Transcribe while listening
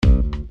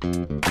Hi,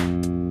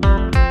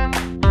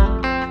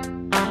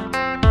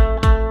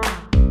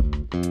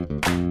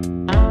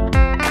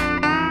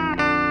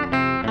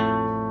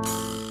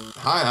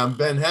 I'm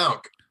Ben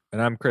Hauk.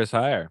 And I'm Chris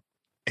Heyer.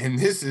 And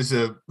this is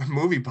a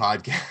movie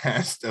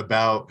podcast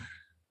about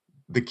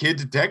The Kid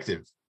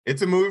Detective.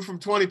 It's a movie from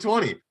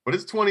 2020, but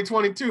it's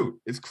 2022.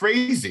 It's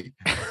crazy.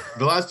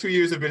 The last 2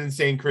 years have been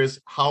insane.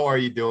 Chris, how are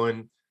you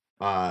doing?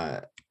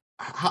 How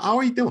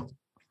are you doing?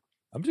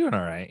 I'm doing all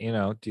right,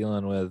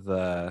 dealing with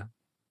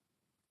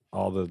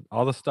all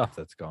the stuff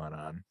that's going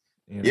on.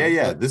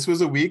 Yeah. This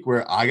was a week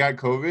where I got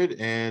COVID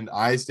and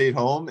I stayed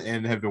home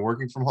and have been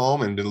working from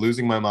home and been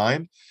losing my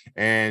mind.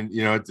 And,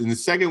 it's in the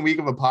second week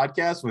of a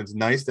podcast when it's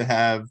nice to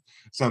have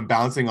some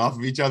bouncing off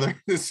of each other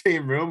in the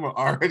same room. We're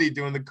already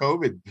doing the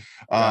COVID,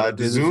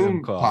 the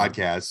Zoom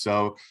podcast.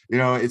 So,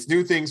 it's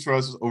new things for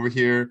us over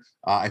here.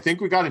 I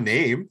think we got a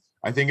name.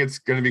 I think it's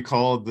going to be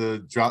called the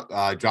Drop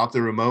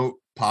the Remote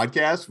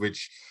podcast,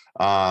 which,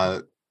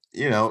 shout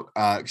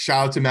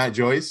out to Matt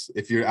Joyce.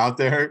 If you're out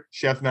there,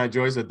 Chef Matt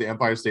Joyce at the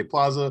Empire State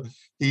Plaza,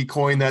 he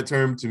coined that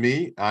term to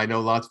me. I know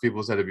lots of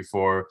people said it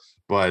before,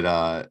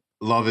 but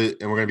love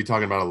it. And we're going to be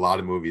talking about a lot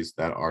of movies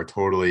that are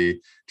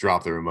totally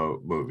drop the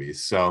remote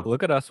movies. So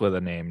look at us with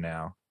a name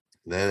now.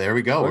 There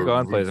we go. We're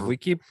going places. If we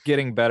keep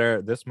getting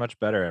better, this much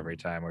better every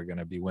time, we're going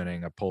to be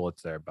winning a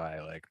Pulitzer by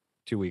like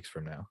 2 weeks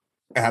from now.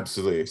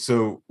 Absolutely.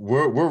 So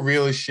we're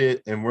real as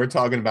shit, and we're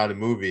talking about a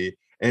movie.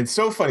 And it's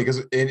so funny because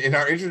in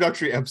our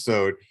introductory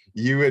episode,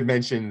 you had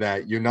mentioned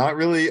that you're not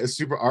really a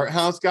super art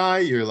house guy.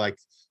 You're like,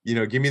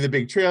 give me the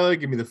big trailer,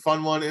 give me the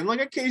fun one. And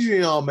like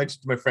occasionally I'll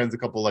mention to my friends a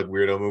couple like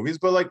weirdo movies,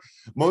 but like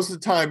most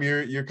of the time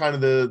you're kind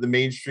of the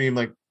mainstream,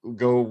 like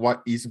go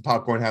eat some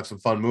popcorn, have some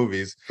fun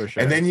movies. For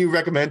sure. And then you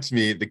recommend to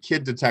me The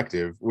Kid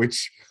Detective,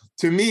 which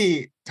to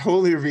me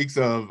totally reeks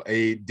of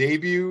a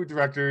debut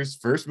director's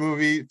first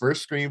movie,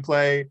 first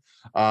screenplay,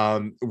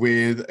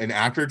 with an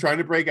actor trying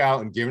to break out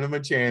and giving him a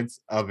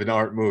chance of an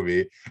art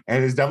movie.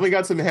 And it's definitely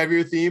got some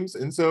heavier themes.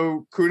 And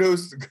so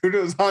kudos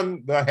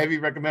on the heavy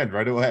recommend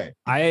right away.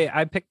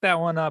 I picked that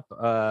one up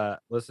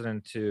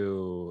listening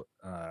to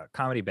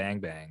Comedy Bang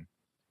Bang.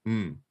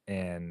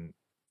 And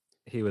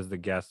he was the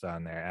guest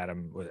on there,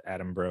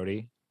 Adam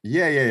Brody.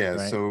 Yeah.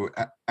 Right? So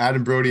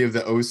Adam Brody of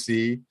the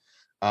OC.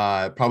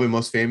 Probably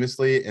most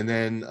famously, and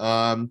then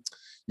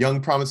Young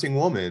Promising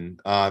Woman.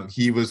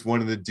 He was one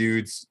of the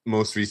dudes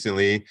most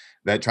recently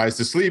that tries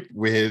to sleep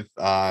with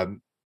I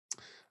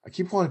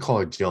keep wanting to call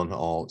her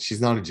Gyllenhaal. She's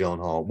not a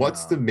Gyllenhaal.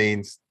 What's the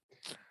main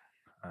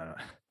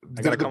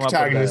the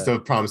protagonist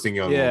of Promising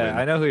Young Woman? Yeah,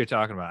 I know who you're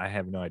talking about. I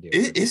have no idea.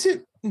 Is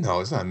it?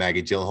 No, it's not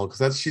Maggie Gyllenhaal,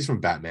 because she's from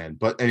Batman.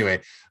 But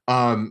anyway,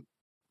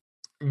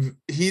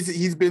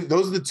 he's been,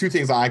 those are the two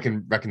things I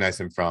can recognize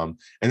him from,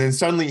 and then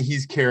suddenly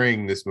he's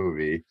carrying this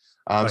movie.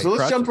 So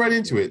let's jump right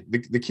into it.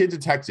 The Kid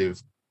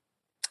Detective,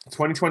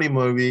 2020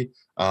 movie.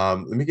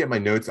 Let me get my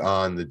notes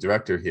on the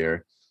director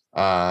here.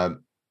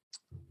 Well,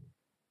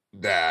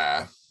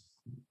 I've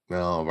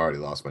already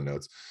lost my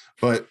notes.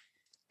 But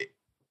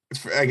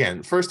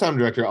again, first time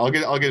director. I'll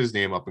get his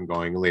name up and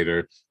going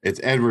later. It's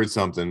Edward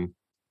something.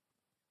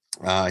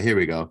 Here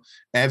we go.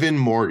 Evan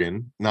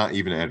Morgan, not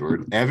even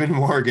Edward. Evan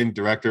Morgan,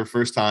 director,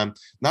 first time.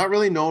 Not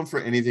really known for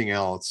anything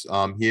else.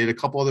 He had a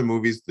couple other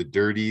movies, The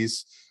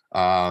Dirties.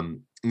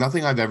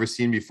 Nothing I've ever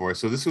seen before.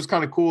 So this was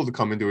kind of cool to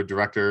come into a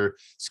director,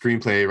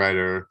 screenplay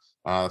writer,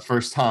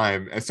 first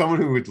time. As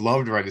someone who would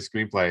love to write a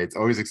screenplay, it's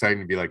always exciting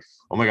to be like,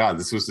 oh my God,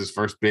 this was his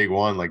first big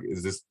one. Like,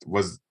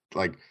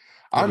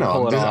 I don't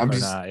know. I'm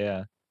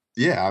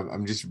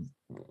just,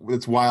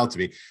 it's wild to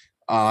me.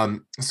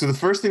 So the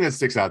first thing that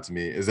sticks out to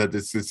me is that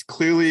this is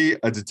clearly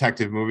a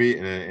detective movie,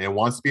 and it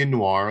wants to be a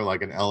noir,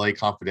 like an LA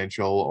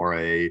Confidential or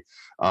a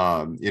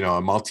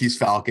Maltese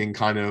Falcon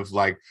kind of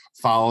like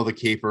follow the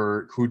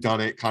caper,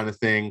 whodunit kind of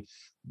thing.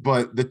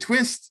 But the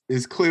twist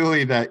is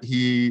clearly that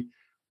he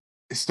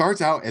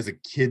starts out as a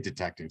kid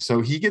detective.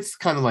 So he gets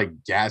kind of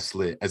like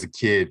gaslit as a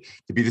kid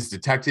to be this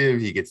detective.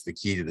 He gets the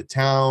key to the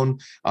town.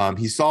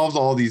 He solves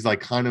all these like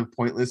kind of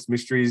pointless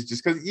mysteries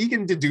just because he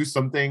can deduce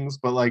some things,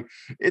 but like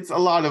it's a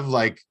lot of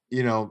like,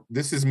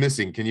 this is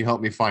missing. Can you help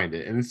me find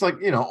it? And it's like,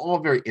 all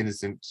very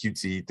innocent,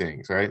 cutesy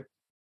things, right?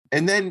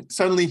 And then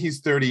suddenly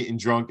he's 30 and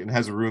drunk and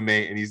has a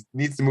roommate and he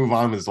needs to move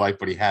on with his life,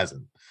 but he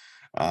hasn't.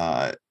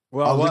 What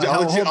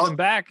holds him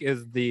back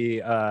is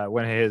the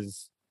when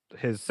his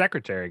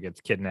secretary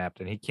gets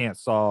kidnapped and he can't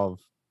solve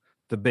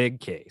the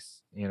big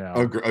case,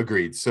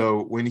 Agreed.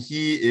 So when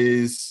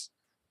his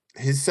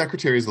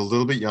secretary is a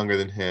little bit younger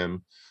than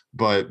him,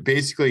 but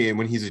basically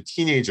when he's a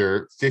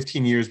teenager,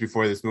 15 years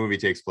before this movie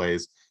takes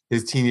place,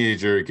 his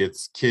teenager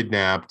gets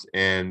kidnapped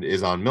and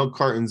is on milk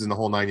cartons and the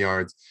whole 9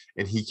 yards,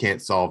 and he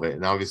can't solve it.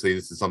 And obviously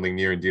this is something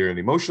near and dear and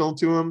emotional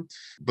to him.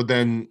 But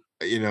then,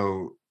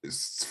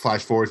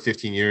 flash forward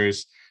 15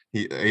 years,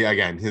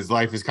 his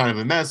life is kind of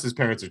a mess. His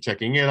parents are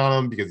checking in on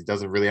him because he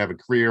doesn't really have a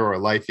career or a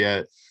life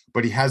yet,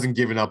 but he hasn't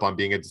given up on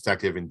being a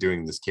detective and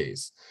doing this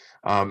case.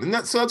 So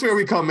that's where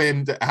we come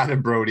in to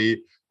Adam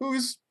Brody,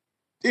 who's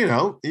you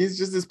know, he's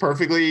just this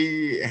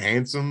perfectly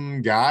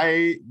handsome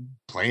guy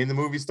playing the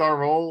movie star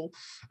role.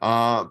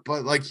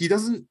 But like he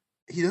doesn't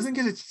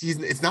get it.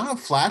 It's not a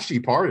flashy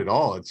part at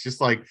all. It's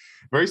just like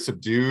very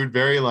subdued,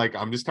 very like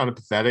I'm just kind of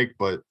pathetic.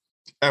 But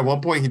at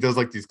one point he does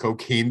like these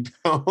cocaine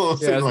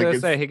pills. Yeah, I and was like gonna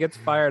say he gets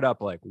fired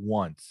up like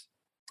once,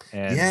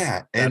 and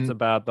yeah, that's and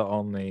about the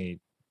only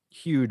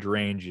huge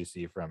range you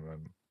see from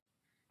him.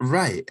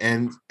 right,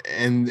 and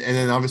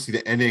then obviously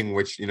the ending,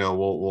 which you know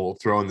we'll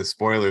throw in the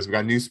spoilers. We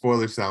got new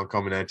spoiler sound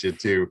coming at you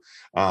too,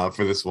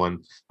 for this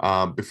one.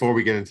 Before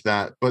we get into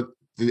that, but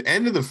the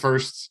end of the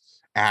first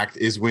act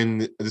is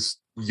when this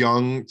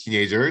young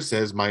teenager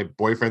says, "My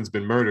boyfriend's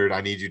been murdered.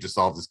 I need you to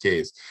solve this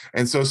case."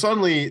 And so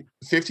suddenly,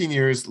 15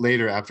 years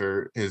later,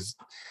 after his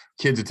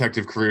kid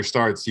detective career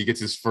starts, he gets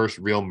his first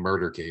real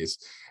murder case.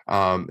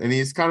 And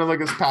he's kind of like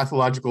this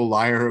pathological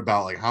liar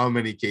about like how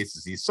many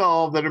cases he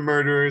solved that are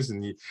murders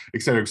and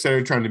et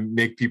cetera, trying to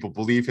make people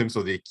believe him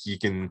so that he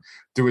can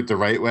do it the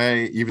right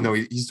way, even though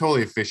he's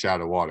totally a fish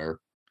out of water.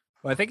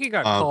 Well, I think he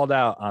got called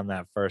out on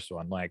that first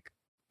one. Like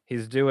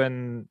he's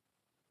doing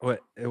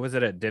what was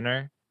it at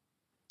dinner?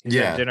 He's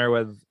at dinner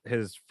with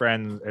his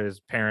friends, his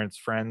parents'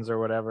 friends or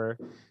whatever.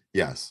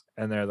 Yes.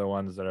 And they're the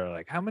ones that are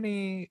like, how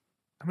many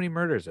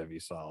murders have you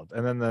solved?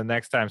 And then the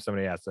next time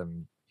somebody asks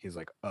him, he's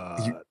like,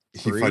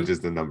 he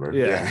fudges the number.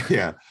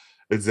 Yeah,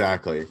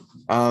 exactly.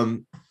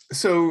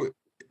 So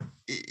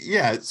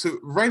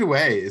right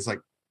away it's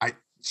like I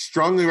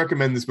strongly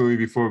recommend this movie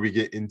before we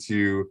get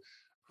into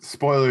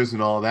spoilers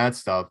and all that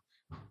stuff.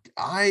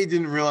 I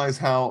didn't realize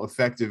how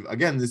effective,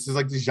 again, this is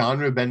like the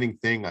genre bending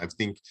thing I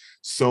think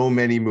so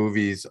many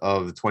movies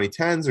of the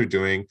 2010s are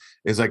doing,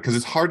 is like, because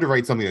it's hard to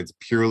write something that's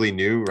purely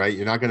new, right?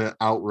 You're not going to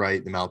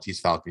outright the Maltese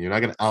Falcon. You're not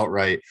going to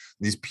outright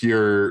these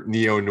pure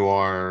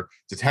neo-noir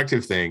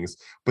detective things.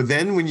 But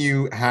then when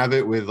you have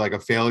it with like a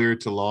failure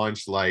to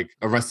launch like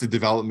Arrested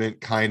Development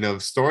kind of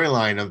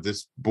storyline of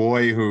this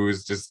boy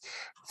who's just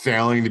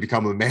failing to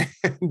become a man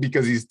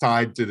because he's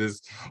tied to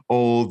this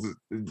old,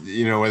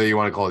 you know, whether you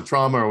want to call it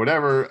trauma or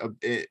whatever.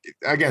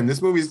 Again,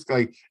 this movie's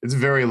like, it's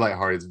very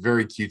lighthearted. It's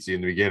very cutesy in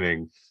the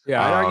beginning.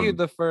 Yeah, I'd argue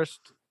the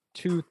first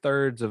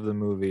 2/3 of the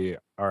movie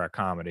are a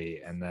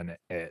comedy, and then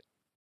it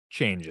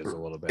changes a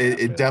little bit.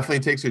 It definitely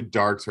takes a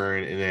dark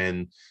turn and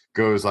then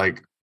goes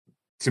like,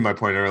 to my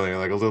point earlier,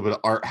 like a little bit of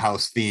art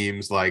house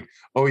themes, like,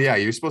 oh yeah,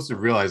 you're supposed to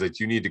realize that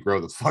you need to grow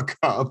the fuck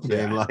up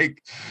and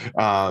like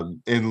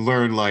and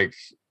learn like,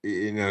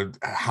 you know,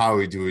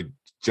 how to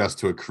adjust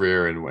to a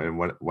career and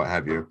what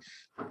have you.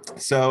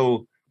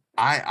 So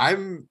I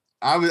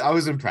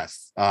was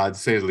impressed, to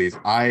say the least.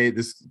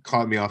 This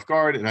caught me off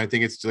guard, and I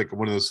think it's like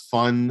one of those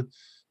fun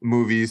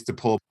movies to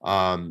pull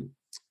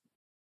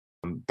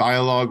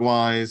dialogue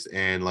wise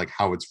and like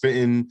how it's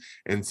written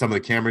and some of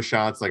the camera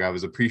shots. Like I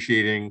was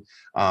appreciating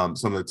some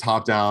of the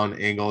top down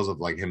angles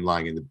of like him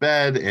lying in the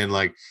bed, and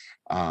like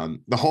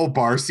the whole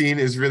bar scene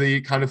is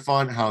really kind of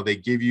fun, how they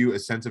give you a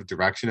sense of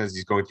direction as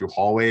he's going through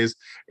hallways,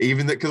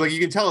 even because like you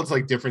can tell it's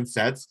like different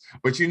sets,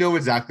 but you know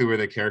exactly where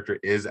the character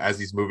is as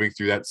he's moving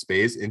through that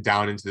space and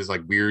down into this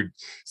like weird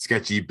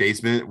sketchy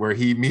basement where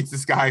he meets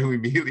this guy who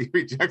immediately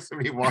rejects him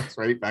and he walks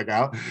right back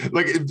out.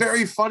 Like it's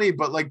very funny,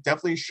 but like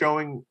definitely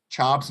showing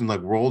chops and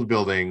like world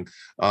building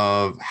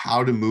of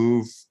how to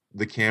move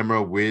the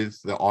camera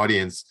with the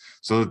audience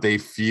so that they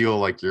feel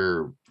like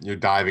you're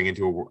diving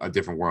into a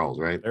different world,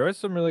 right? There was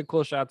some really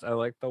cool shots. I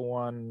like the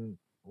one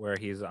where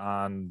he's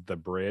on the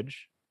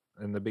bridge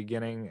in the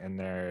beginning and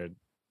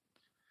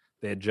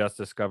they had just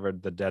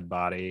discovered the dead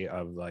body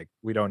of like,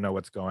 we don't know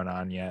what's going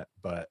on yet,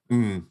 but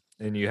and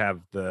you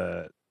have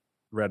the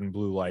red and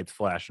blue lights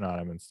flashing on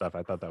him and stuff.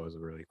 I thought that was a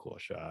really cool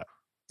shot.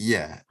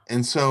 Yeah.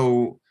 And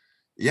so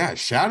yeah,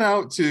 shout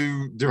out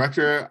to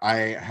director.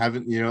 I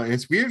haven't, you know, and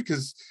it's weird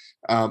because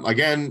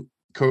again,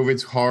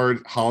 COVID's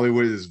hard.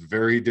 Hollywood is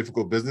very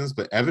difficult business,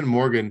 but Evan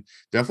Morgan,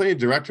 definitely a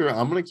director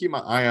I'm going to keep my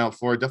eye out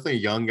for. Definitely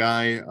a young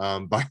guy,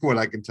 by what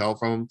I can tell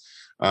from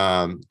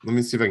him. Let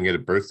me see if I can get a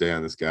birthday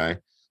on this guy.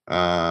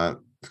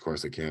 Of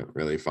course I can't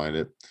really find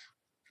it,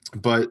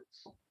 but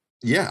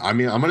yeah, I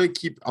mean, I'm going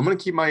to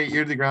keep my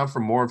ear to the ground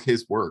for more of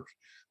his work.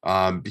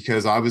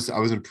 Because I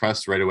was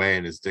impressed right away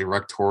in his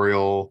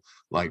directorial,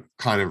 like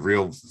kind of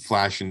real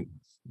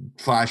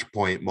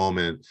flashpoint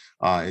moment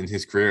in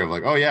his career of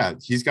like, oh yeah,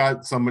 he's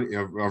got somebody,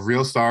 a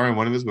real star in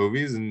one of his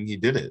movies, and he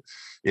did it.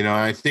 You know,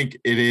 and I think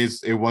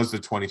it was the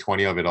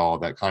 2020 of it all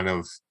that kind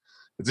of,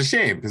 it's a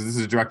shame because this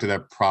is a director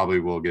that probably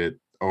will get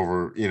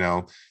over, you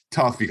know,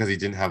 tough because he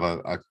didn't have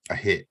a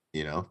hit,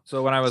 you know.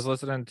 So when I was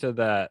listening to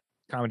that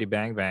Comedy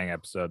Bang Bang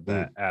episode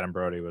that Adam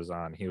Brody was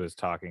on, he was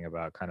talking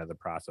about kind of the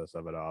process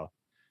of it all.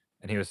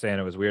 And he was saying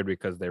it was weird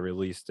because they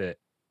released it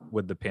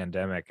with the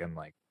pandemic and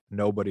like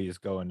nobody's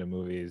going to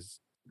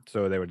movies,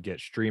 so they would get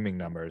streaming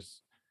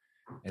numbers.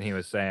 And he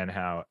was saying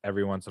how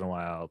every once in a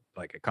while,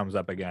 like it comes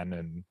up again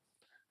and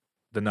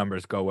the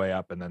numbers go way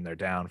up and then they're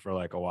down for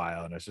like a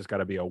while. And it's just got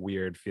to be a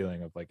weird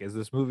feeling of like, is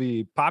this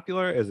movie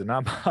popular? Is it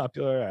not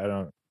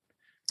popular?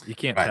 You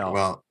can't tell.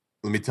 Well,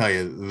 let me tell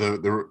you,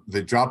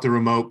 the Drop the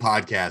Remote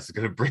podcast is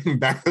going to bring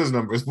back those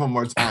numbers one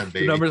more time,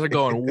 baby. The numbers are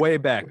going way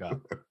back up.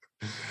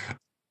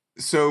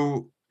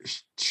 So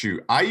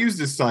shoot, I use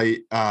this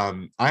site.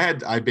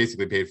 I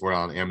basically paid for it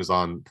on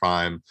Amazon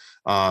Prime,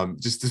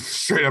 just to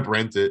straight up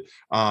rent it.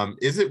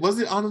 Was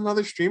it on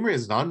another streamer?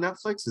 Is it on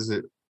Netflix? Is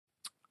it?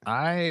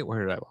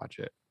 Where did I watch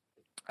it?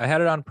 I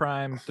had it on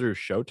Prime through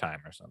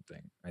Showtime or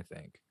something, I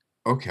think.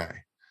 Okay.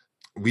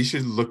 We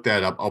should look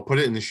that up. I'll put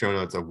it in the show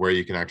notes of where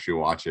you can actually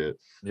watch it.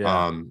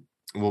 Yeah.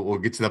 We'll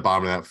get to the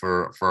bottom of that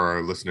for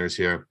our listeners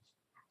here.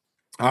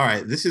 All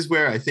right. This is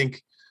where I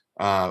think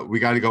we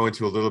got to go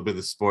into a little bit of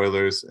the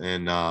spoilers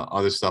and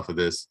other stuff of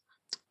this.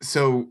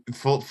 So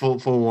full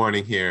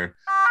warning here.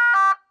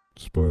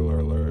 Spoiler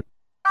alert.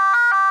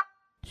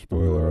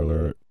 Spoiler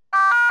alert.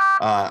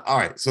 All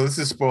right. So this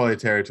is spoiler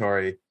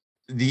territory.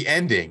 The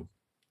ending.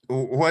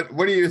 What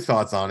are your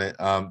thoughts on it?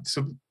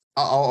 So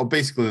I'll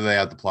basically lay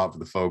out the plot for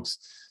the folks.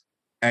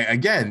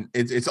 Again,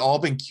 it's all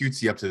been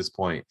cutesy up to this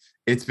point.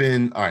 It's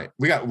been all right.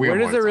 Where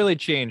does it really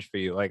change for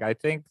you? Like, I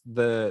think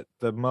the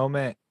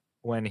moment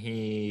when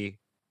he,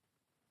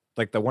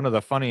 like, one of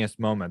the funniest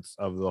moments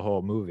of the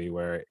whole movie,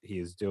 where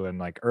he's doing,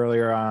 like,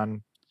 earlier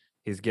on,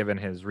 he's given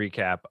his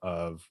recap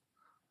of,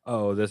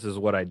 oh, this is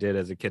what I did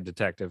as a kid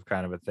detective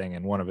kind of a thing,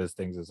 and one of his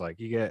things is like,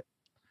 you get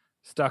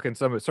stuck in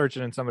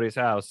searching in somebody's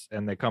house,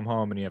 and they come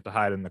home and you have to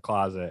hide in the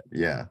closet.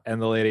 Yeah.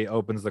 And the lady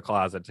opens the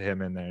closet to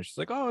him in there. She's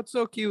like, oh, it's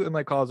so cute, and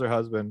like calls her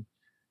husband.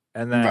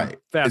 And then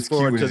fast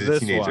forward to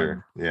this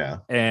one. Yeah.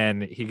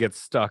 And he gets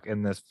stuck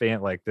in this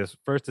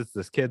first it's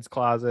this kid's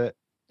closet.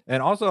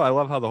 And also I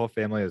love how the whole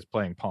family is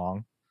playing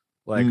Pong.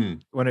 Like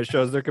when it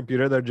shows their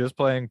computer, they're just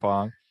playing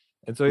Pong.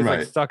 And so he's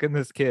like stuck in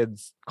this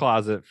kid's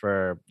closet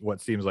for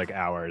what seems like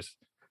hours.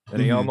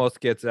 And he almost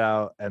gets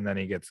out, and then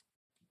he gets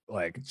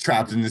like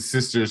trapped in his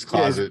sister's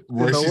closet,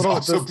 where she's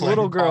also playing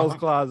little girl's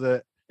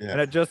closet. Yeah. And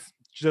it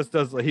just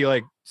does, he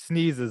like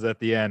sneezes at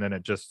the end, and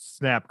it just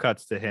snap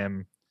cuts to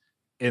him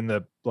in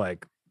the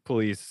like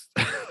police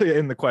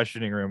in the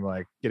questioning room,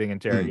 like getting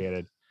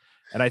interrogated.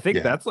 And I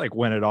think that's like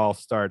when it all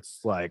starts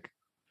like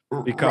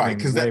becoming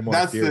way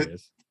more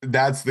serious.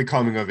 That's the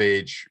coming of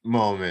age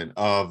moment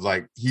of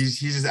like he's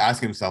just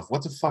asking himself,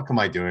 what the fuck am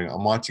I doing?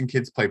 I'm watching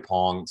kids play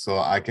Pong so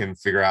I can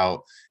figure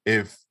out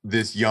if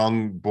this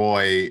young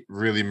boy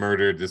really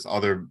murdered this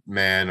other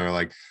man, or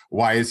like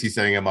why is he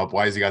setting him up?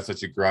 Why has he got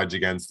such a grudge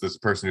against this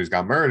person who's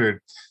got murdered,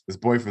 this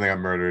boyfriend that got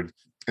murdered?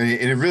 And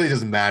it really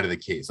doesn't matter the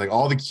case. Like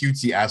all the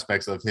cutesy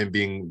aspects of him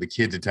being the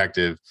kid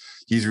detective,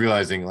 he's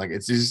realizing like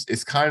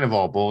it's kind of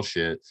all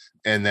bullshit.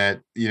 And that,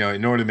 you know,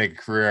 in order to make a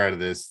career out of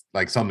this,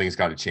 like something's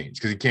got to change,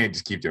 because he can't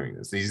just keep doing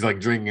this. He's like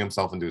drinking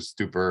himself into a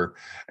stupor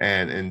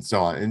and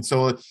so on. And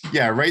so,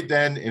 yeah, right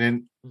then. And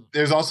then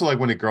there's also like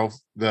when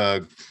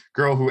the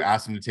girl who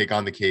asked him to take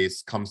on the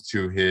case comes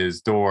to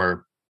his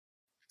door,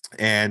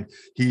 and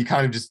he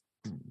kind of just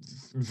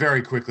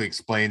very quickly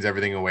explains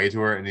everything away to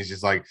her. And he's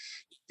just like,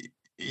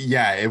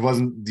 yeah, it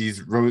wasn't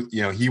these rose,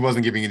 you know, he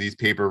wasn't giving you these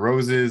paper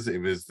roses. It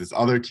was this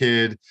other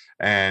kid.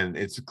 And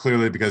it's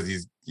clearly because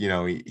he's, you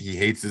know, he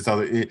hates this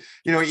other, you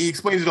know, he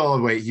explains it all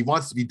the way. He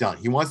wants to be done.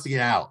 He wants to get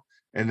out.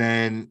 And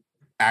then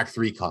Act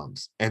 3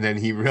 comes, and then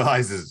he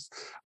realizes,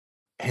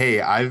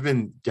 hey, I've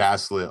been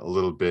gaslit a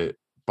little bit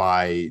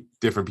by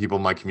different people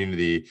in my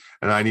community,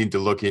 and I need to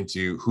look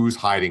into who's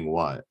hiding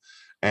what.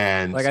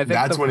 And like, I think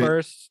that's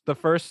the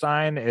first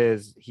sign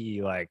is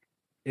he like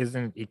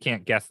he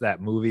can't guess that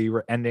movie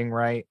ending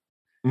right.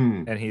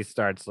 And he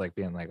starts like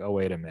being like, oh,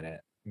 wait a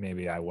minute,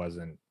 maybe I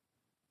wasn't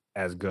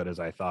as good as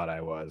I thought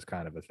I was,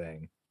 kind of a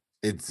thing.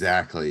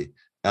 Exactly.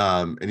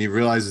 And he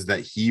realizes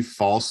that he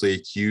falsely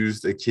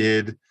accused a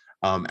kid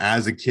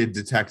as a kid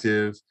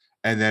detective,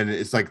 and then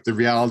it's like the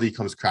reality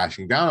comes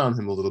crashing down on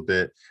him a little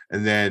bit,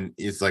 and then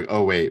it's like,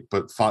 oh wait,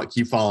 but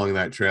keep following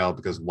that trail,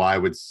 because why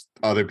would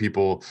other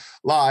people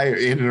lie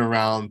in and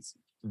around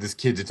this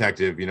kid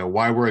detective? You know,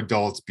 why were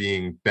adults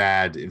being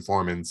bad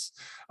informants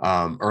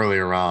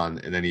earlier on?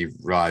 And then he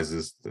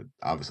realizes that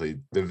obviously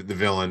the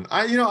villain.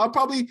 I'll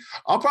probably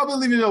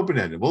leave it open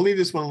ended. We'll leave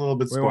this one a little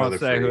bit spoiler free. We won't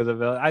say who the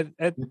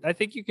villain. I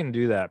think you can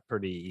do that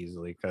pretty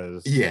easily,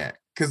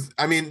 because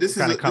I mean, this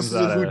is a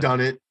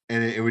whodunit,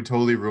 and it would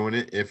totally ruin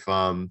it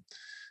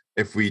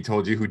if we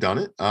told you who done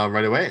it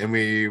right away. And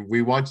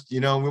we want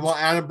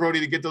Adam Brody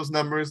to get those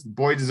numbers. The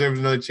boy deserves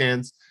another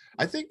chance.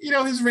 I think, you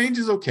know, his range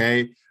is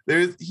okay.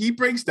 He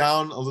breaks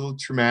down a little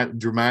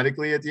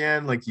dramatically at the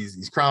end, like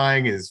he's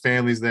crying and his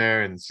family's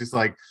there, and it's just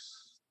like,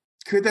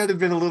 could that have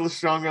been a little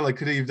stronger? Like,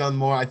 could he have done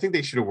more? I think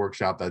they should have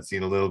workshopped that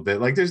scene a little bit.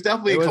 Like, there's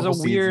definitely a couple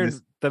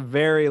scenes. The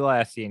very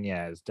last scene,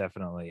 is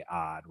definitely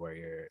odd,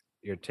 where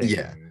you're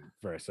taking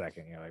for a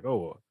second, you're like,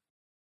 oh.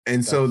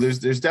 And so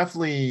there's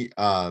definitely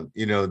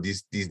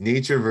these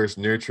nature versus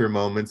nurture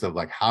moments of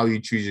like how you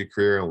choose your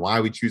career and why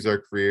we choose our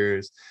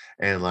careers,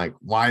 and like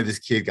why this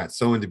kid got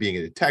so into being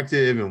a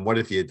detective, and what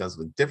if he had done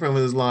something different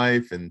with his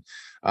life, and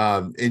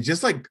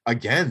just like,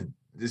 again,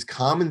 this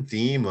common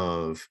theme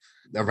of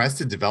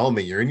Arrested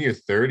Development. You're in your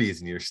 30s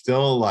and you're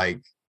still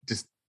like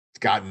just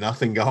got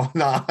nothing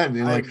going on.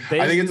 And like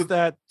They I think use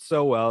that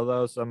so well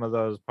though. Some of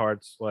those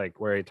parts, like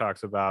where he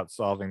talks about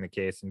solving the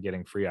case and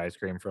getting free ice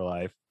cream for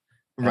life,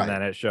 and right.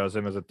 then it shows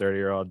him as a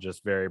 30-year-old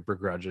just very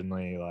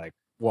begrudgingly like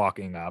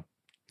walking up,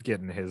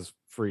 getting his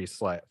free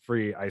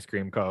ice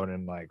cream cone,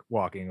 and like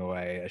walking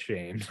away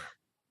ashamed.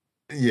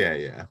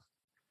 Yeah.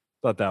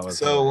 Thought that was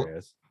So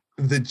hilarious.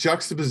 the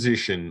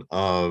juxtaposition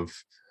of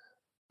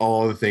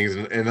all the things,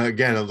 and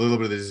again, a little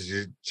bit of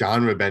this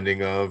genre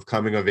bending of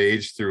coming of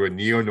age through a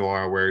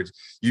neo-noir where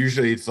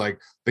usually it's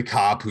like the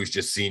cop who's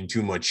just seen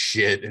too much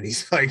shit and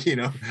he's like,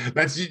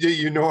 that's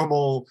your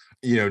normal,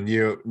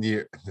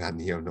 not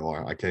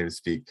neo-noir, I can't even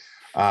speak,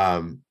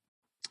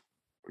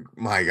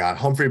 my God,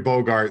 Humphrey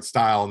Bogart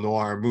style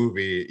noir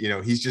movie.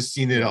 He's just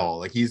seen it all.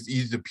 Like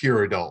he's a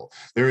pure adult.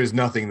 There is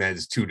nothing that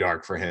is too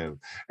dark for him.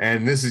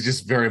 And this is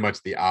just very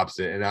much the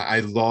opposite. And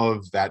I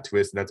love that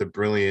twist. And that's a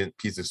brilliant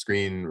piece of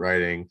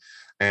screenwriting.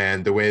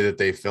 And the way that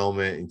they film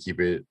it and keep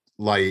it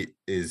light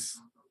it's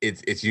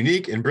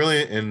unique and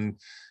brilliant. And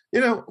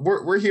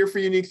we're here for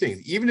unique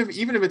things. Even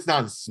if it's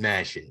not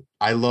smash it,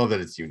 I love that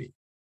it's unique.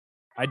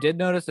 I did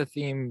notice a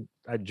theme.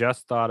 I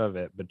just thought of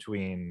it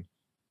between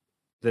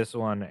this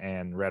one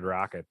and Red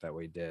Rocket that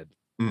we did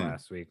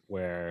last week,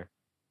 where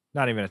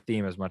not even a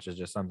theme as much as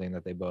just something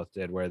that they both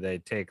did, where they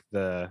take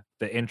the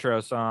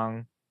intro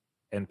song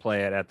and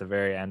play it at the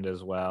very end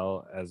as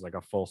well as like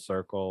a full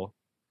circle,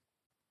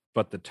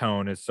 but the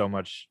tone is so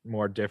much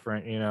more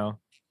different,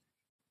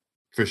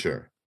 For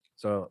sure.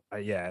 So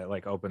it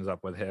like opens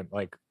up with him.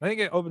 Like I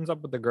think it opens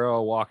up with the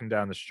girl walking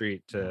down the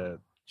street to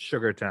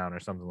Sugartown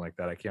or something like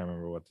that. I can't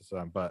remember what the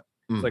song, but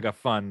it's like a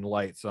fun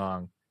light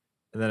song.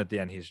 And then at the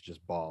end, he's just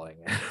bawling.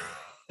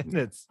 And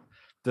it's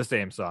the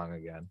same song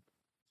again.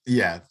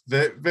 Yeah,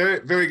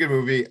 very, very good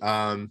movie.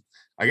 I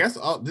guess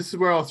this is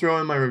where I'll throw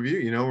in my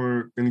review.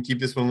 We're going to keep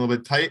this one a little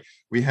bit tight.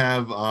 We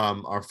have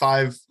our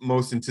 5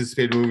 most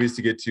anticipated movies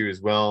to get to as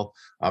well.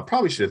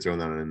 Probably should have thrown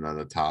that in on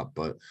the top,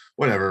 but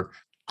whatever.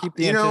 Keep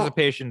the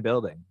anticipation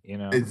building,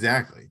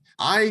 Exactly.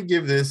 I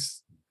give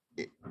this,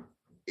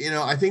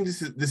 I think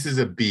this is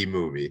a B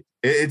movie.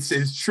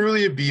 It's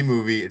truly a B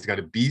movie. It's got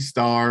a B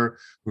star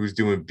who's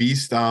doing B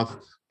stuff,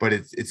 but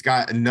it's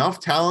got enough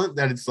talent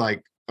that it's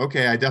like,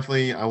 okay, I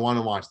want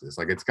to watch this.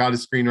 Like it's got a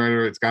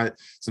screenwriter, it's got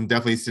some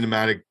definitely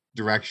cinematic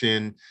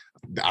direction.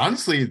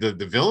 Honestly, the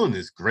villain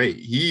is great.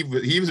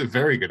 He was a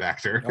very good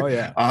actor. Oh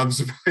yeah.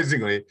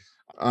 Surprisingly.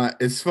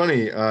 It's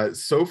funny.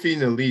 Sophie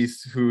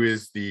Nélisse, who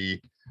is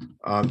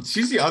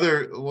she's the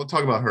other, we'll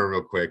talk about her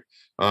real quick.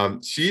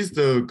 She's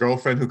the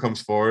girlfriend who comes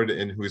forward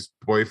and whose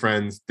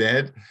boyfriend's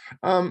dead.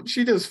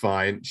 She does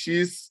fine.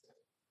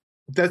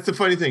 That's the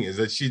funny thing, is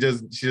that she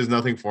does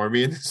nothing for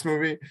me in this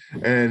movie.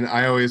 And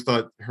I always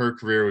thought her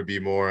career would be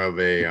more of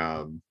a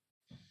I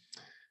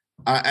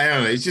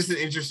don't know, it's just an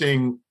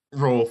interesting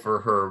role for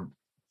her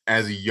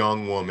as a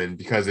young woman,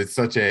 because it's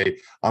such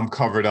I'm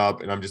covered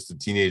up and I'm just a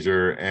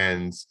teenager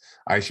and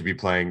I should be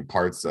playing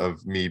parts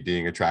of me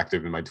being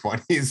attractive in my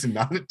 20s and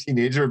not a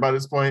teenager by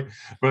this point.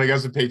 But I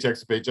guess a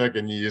paycheck's a paycheck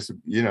and you just,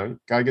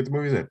 gotta get the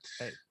movies in.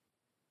 Hey.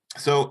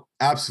 So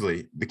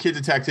absolutely. The Kid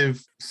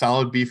Detective,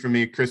 solid B for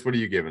me. Chris, what are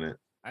you giving it?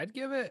 I'd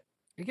give it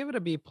a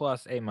B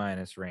plus, A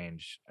minus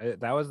range.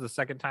 That was the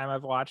second time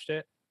I've watched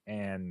it,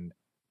 and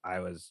I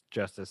was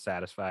just as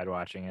satisfied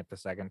watching it the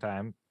second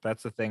time.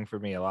 That's the thing for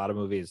me. A lot of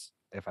movies,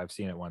 if I've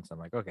seen it once, I'm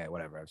like, okay,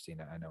 whatever, I've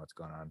seen it, I know what's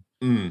going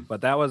on.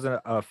 But that was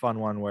a fun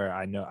one where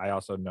I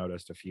also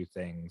noticed a few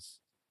things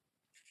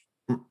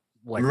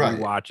like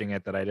rewatching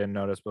it that I didn't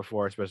notice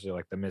before, especially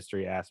like the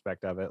mystery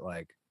aspect of it.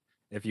 Like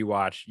if you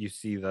watch, you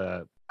see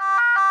the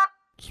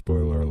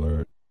spoiler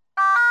alert,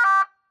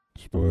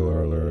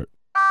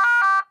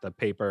 the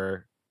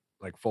paper,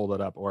 like folded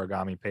up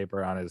origami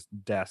paper on his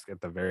desk at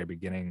the very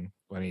beginning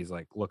when he's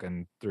like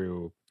looking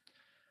through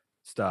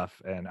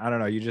stuff. And I don't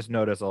know, you just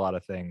notice a lot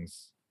of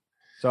things.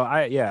 So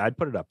I'd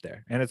put it up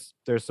there. And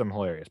there's some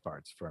hilarious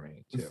parts for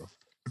me too.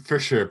 For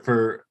sure.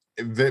 For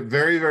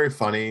very, very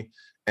funny.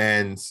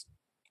 And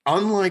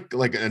unlike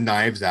like a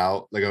Knives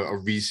Out, like a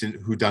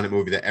recent whodunit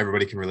movie that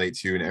everybody can relate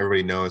to and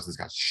everybody knows it's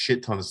got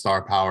shit ton of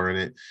star power in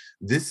it,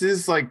 this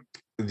is like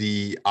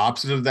the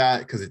opposite of that,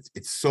 because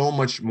it's so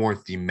much more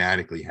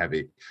thematically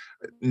heavy.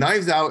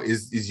 Knives Out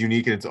is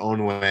unique in its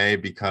own way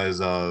because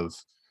of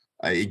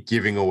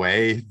giving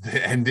away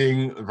the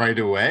ending right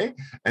away,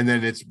 and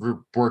then it's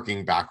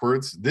working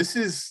backwards. This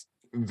is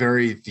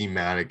very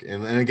thematic,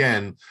 and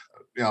again,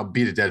 I'll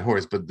beat a dead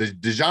horse, but the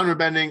genre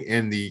bending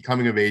and the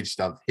coming of age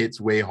stuff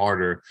hits way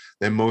harder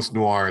than most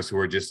noirs who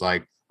are just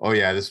like, oh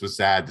yeah, this was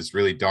sad, this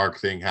really dark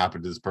thing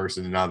happened to this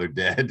person and now they're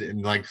dead,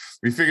 and like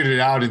we figured it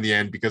out in the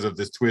end because of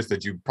this twist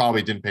that you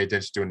probably didn't pay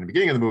attention to in the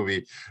beginning of the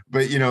movie.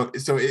 But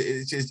so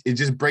it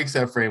just breaks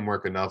that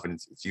framework enough, and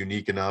it's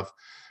unique enough.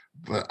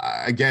 But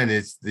again,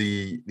 it's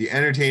the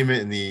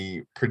entertainment and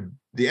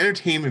the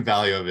entertainment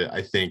value of it,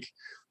 I think,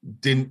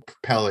 didn't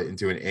propel it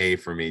into an A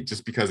for me,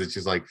 just because it's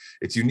just like,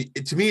 it's unique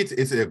to me.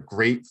 It's a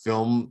great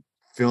film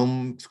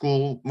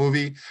school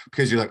movie,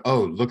 because you're like,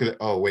 oh, look at it,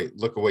 oh wait,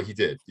 look at what he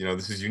did,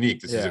 this is unique,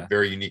 this is a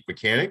very unique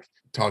mechanic.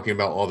 talking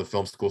about all the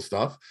film school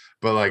stuff,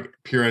 but like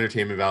pure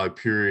entertainment value,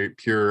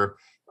 pure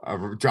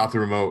drop the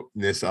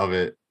remoteness of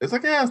it. It's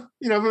like, yeah,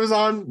 you know, if it was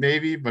on,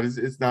 maybe, but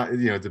it's not,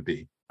 you know, it's a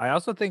B. I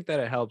also think that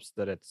it helps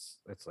that it's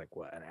like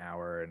what, an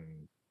hour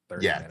and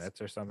 30 Yeah,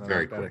 minutes or something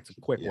very like that. quick. It's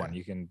a quick Yeah. one.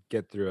 You can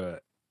get through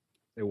it.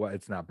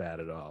 It's not bad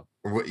at all.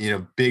 You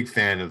know, big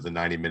fan of the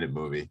 90-minute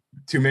movie.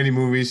 Too many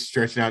movies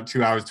stretching out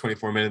 2 hours,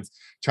 24 minutes.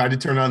 Tried to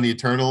turn on the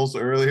Eternals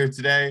earlier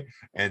today,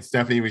 and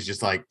Stephanie was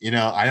just like, you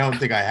know, I don't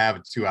think I have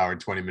a 2 hour,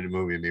 20-minute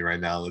movie in me right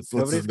now. Let's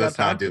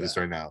not do this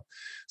right now.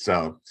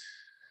 So,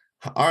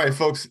 all right,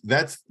 folks,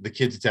 that's The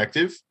Kid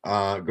Detective.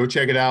 Go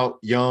check it out.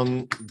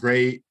 Young,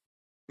 great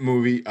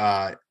movie.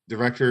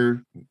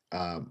 Director,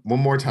 one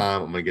more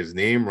time, I'm gonna get his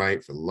name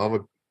right for the love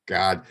of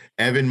God.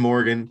 Evan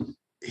Morgan.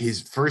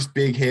 His first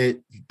big hit,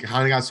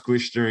 kind of got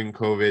squished during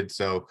COVID.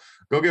 So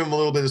go give him a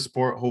little bit of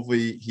support.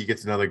 Hopefully he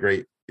gets another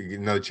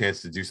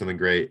chance to do something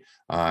great.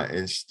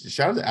 And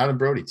shout out to Adam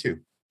Brody too.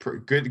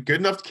 Good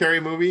enough to carry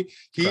a movie.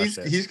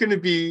 He's going to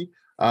be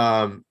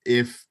oh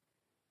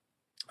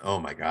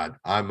my God,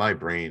 my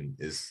brain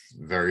is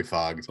very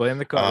fogged. Blame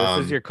the COVID.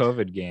 This is your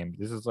COVID game.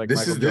 This is like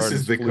this is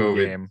the flu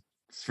COVID game.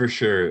 For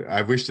sure.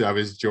 I wish that I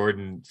was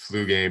Jordan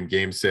flu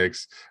game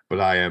 6,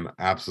 but I am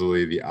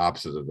absolutely the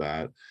opposite of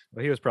that.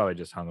 Well, he was probably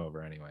just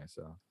hungover anyway,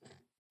 so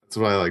that's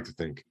what I like to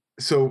think.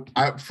 So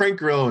Frank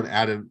Grillo and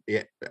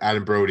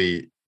Adam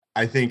Brody,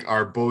 I think,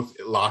 are both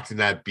locked in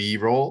that B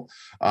role.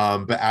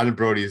 But Adam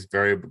Brody is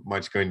very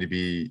much going to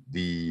be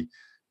the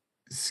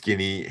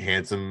skinny,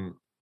 handsome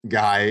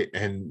guy,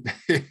 and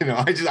you know,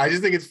 I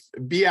just think it's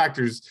B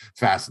actors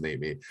fascinate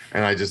me,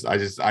 and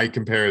I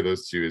compare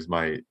those two as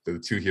the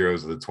two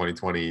heroes of the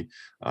 2020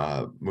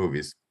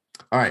 movies.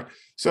 All right,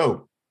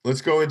 so let's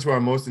go into our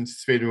most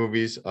anticipated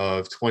movies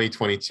of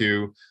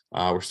 2022.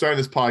 We're starting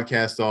this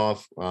podcast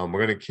off.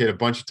 We're going to hit a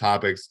bunch of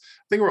topics.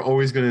 I think we're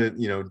always going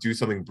to, you know, do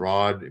something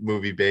broad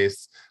movie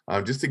based,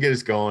 just to get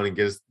us going and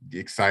get us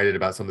excited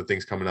about some of the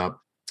things coming up.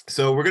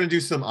 So we're going to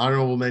do some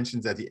honorable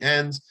mentions at the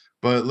end.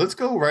 But let's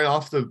go right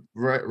off the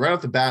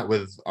bat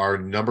with our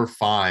number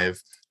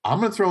 5. I'm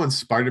going to throw in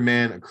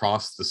Spider-Man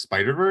Across the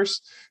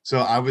Spider-Verse. So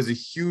I was a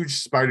huge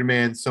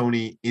Spider-Man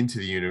Sony into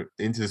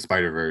the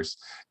Spider-Verse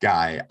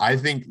guy. I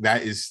think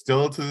that is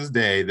still to this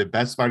day the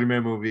best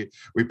Spider-Man movie.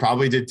 We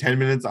probably did 10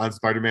 minutes on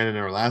Spider-Man in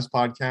our last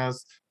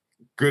podcast.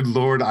 Good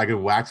Lord, I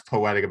could wax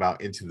poetic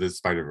about Into the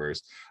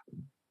Spider-Verse.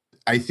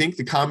 I think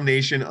the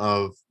combination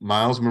of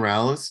Miles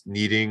Morales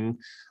needing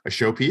a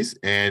showpiece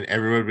and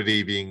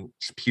everybody being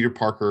Peter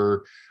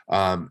Parker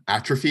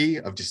atrophy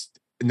of just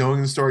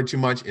knowing the story too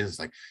much. And it's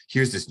like,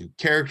 here's this new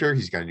character.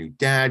 He's got a new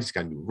dad. He's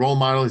got a new role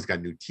model. He's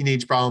got new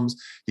teenage problems.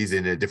 He's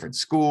in a different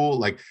school.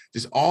 Like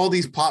just all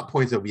these plot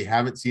points that we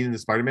haven't seen in the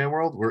Spider-Man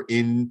world. We're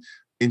Into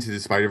the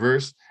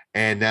Spider-Verse.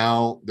 And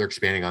now they're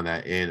expanding on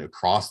that in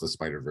Across the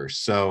Spider-Verse.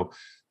 So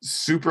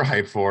super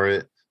hyped for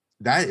it.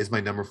 That is my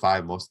number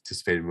 5 most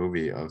anticipated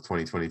movie of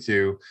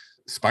 2022,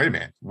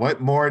 Spider-Man. What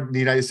more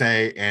need I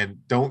say? And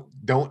don't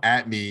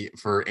at me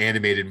for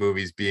animated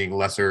movies being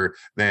lesser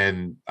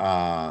than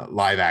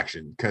live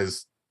action,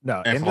 because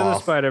no, Into the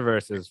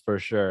Spider-Verse is for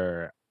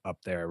sure up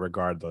there,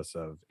 regardless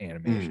of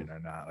animation or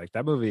not. Like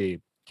that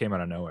movie came out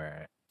of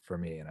nowhere for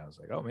me, and I was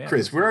like, oh man.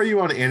 Chris, where are you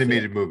on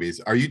animated movies?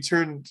 Are you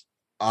turned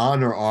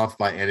on or off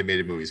by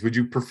animated movies? Would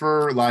you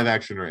prefer live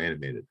action or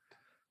animated?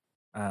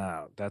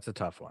 That's a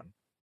tough one.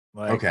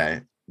 Like,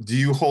 okay. Do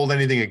you hold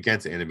anything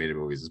against animated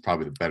movies? Is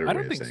probably the better way. I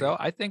don't think so.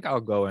 I think I'll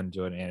go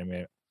into an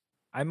animated.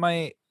 I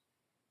might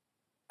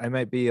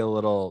be a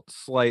little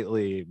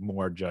slightly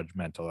more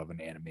judgmental of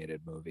an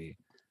animated movie,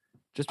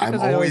 just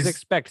because I always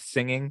expect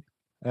singing.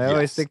 I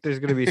always think there's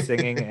going to be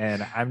singing,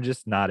 and I'm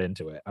just not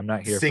into it. I'm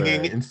not here for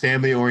singing and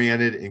family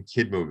oriented and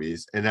kid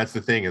movies. And that's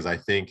the thing is, I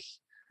think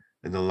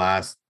in the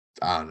last,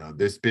 I don't know,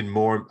 there's been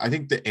more. I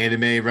think the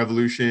anime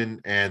revolution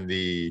and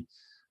the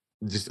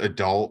just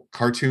adult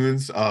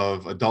cartoons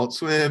of Adult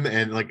Swim,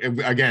 and like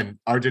again,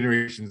 our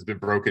generation's been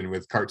broken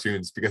with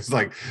cartoons because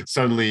like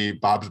suddenly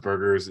Bob's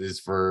Burgers is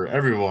for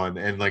everyone,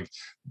 and like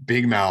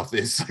Big Mouth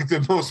is like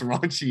the most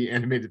raunchy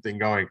animated thing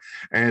going.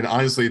 And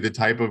honestly, the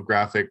type of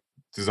graphic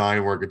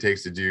design work it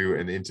takes to do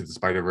and Into the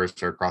Spider-Verse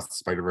or Across the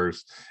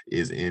Spider-Verse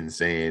is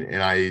insane.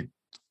 And I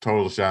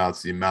total shout out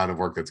to the amount of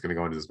work that's going to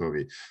go into this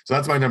movie. So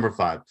that's my number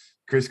 5.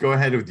 Chris, go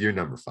ahead with your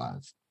number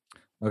 5.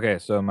 Okay,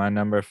 so my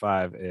number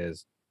 5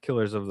 is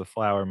Killers of the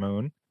Flower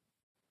Moon.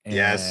 And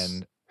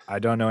yes. I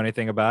don't know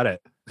anything about it.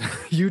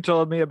 You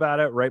told me about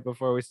it right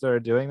before we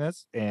started doing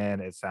this, and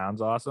it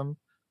sounds awesome,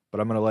 but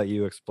I'm going to let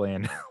you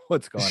explain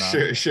what's going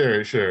on.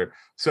 Sure.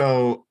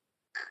 So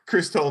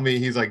Chris told me,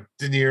 he's like,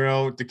 De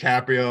Niro,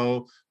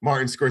 DiCaprio,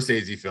 Martin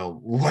Scorsese film.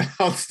 What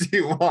else do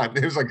you want?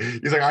 It was like,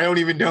 he's like, I don't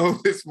even know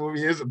who this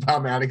movie is, but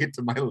I'm adding it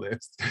to my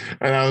list.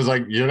 And I was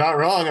like, you're not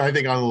wrong. I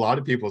think on a lot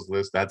of people's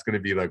list, that's going to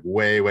be like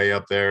way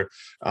up there.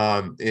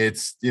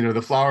 It's, you know,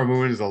 The Flower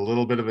Moon is a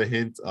little bit of a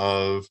hint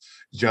of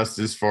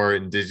justice for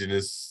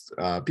indigenous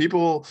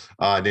people,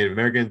 Native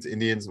Americans,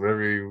 Indians,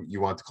 whatever you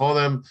want to call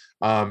them.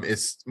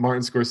 It's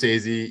Martin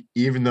Scorsese,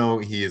 even though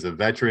he is a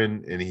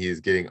veteran and he is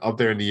getting up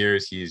there in the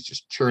years, he's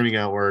just churning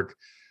out work.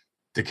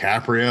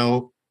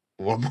 DiCaprio,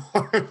 what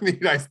more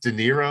need I? De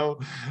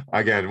Niro,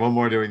 again, what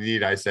more do we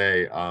need? I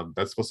say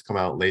that's supposed to come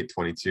out late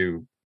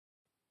 22.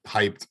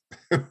 Hyped.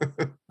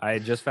 I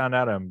just found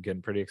out. I'm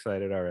getting pretty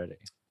excited already.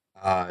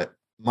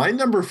 My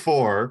number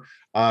 4,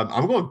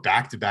 I'm going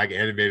back-to-back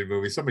animated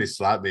movies. Somebody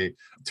slapped me.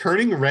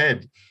 Turning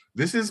Red.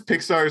 This is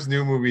Pixar's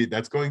new movie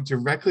that's going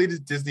directly to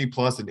Disney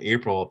Plus in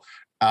April.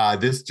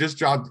 This just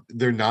dropped.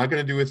 They're not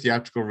going to do a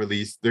theatrical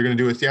release. They're going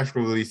to do a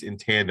theatrical release in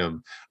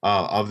tandem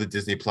of the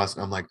Disney Plus.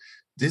 And I'm like,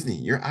 Disney,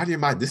 you're out of your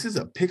mind. This is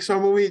a Pixar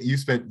movie. You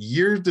spent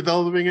years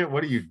developing it.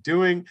 What are you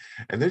doing?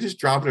 And they're just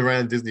dropping it right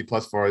on Disney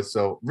Plus for us.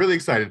 So really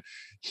excited.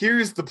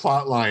 Here's the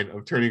plot line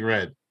of Turning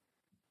Red.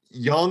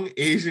 Young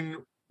Asian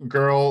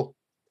girl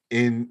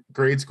in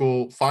grade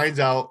school finds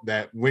out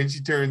that when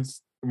she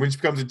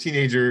becomes a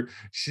teenager,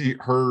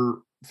 her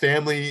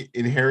family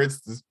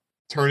inherits this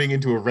turning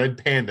into a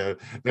red panda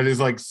that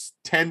is like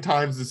 10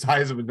 times the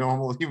size of a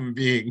normal human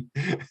being,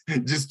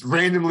 just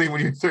randomly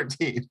when you're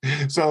 13.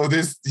 So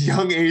this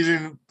young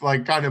Asian,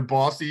 like kind of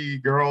bossy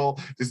girl,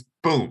 just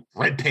boom,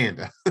 red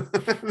panda.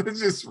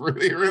 It's just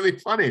really, really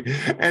funny.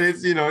 And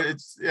it's,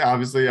 it's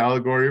obviously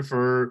allegory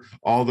for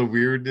all the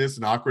weirdness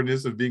and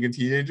awkwardness of being a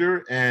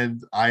teenager.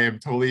 And I am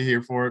totally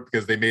here for it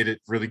because they made it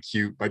really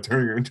cute by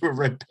turning her into a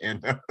red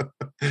panda.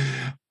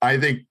 I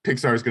think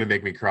Pixar is going to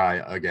make me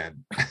cry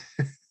again.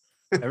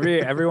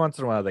 Every once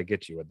in a while they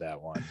get you with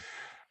that one.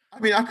 I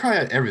mean, I cry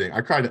at everything.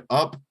 I cried at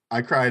Up.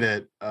 I cried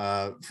at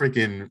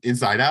freaking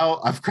Inside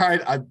Out. I've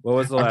cried. What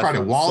was the last cried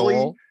one? at Wall-E.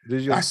 Soul?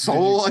 Did you?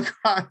 Soul. I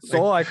cried.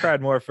 Soul. I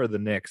cried more for the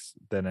Knicks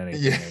than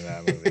anything in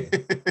that movie.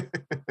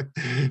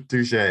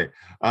 Touche.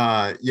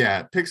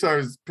 Yeah,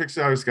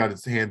 Pixar's got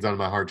its hands on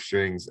my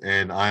heartstrings,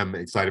 and I'm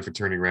excited for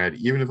Turning Red,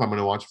 even if I'm going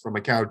to watch it from my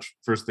couch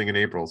first thing in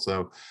April.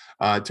 So,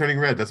 Turning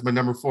Red. That's my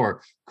number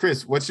 4.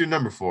 Chris, what's your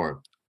number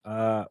 4?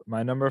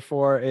 My number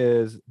 4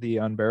 is The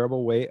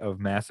Unbearable Weight of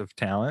Massive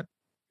Talent.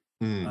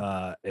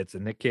 It's a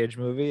Nick Cage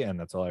movie, and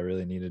that's all I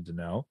really needed to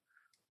know.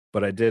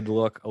 But I did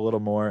look a little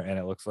more, and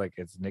it looks like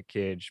it's Nick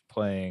Cage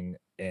playing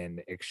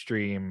an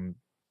extreme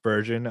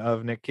version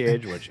of Nick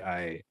Cage, which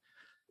I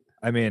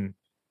mean,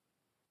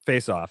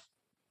 Face Off,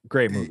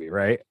 great movie,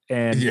 right?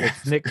 And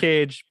it's Nick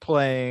Cage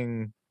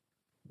playing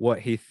what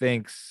he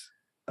thinks.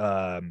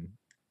 Why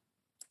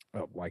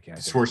can't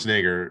I?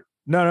 Schwarzenegger.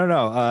 No.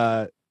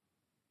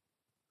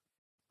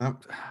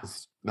 Not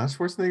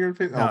Schwarzenegger in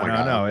Face.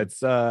 No.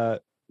 It's Travolta.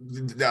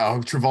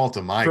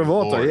 My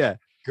Travolta, Lord. yeah.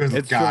 Good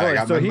it's God, I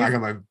Travolta.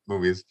 got my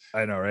movies.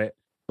 I know, right?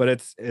 But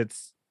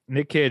it's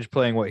Nick Cage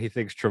playing what he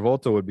thinks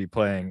Travolta would be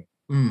playing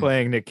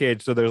Nick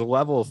Cage. So there's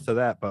levels to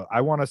that, but I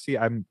want to see.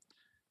 I'm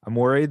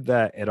worried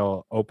that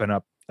it'll open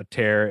up a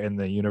tear in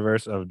the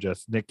universe of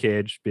just Nick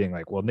Cage being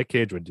like, well, Nick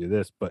Cage would do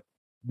this, but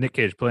Nick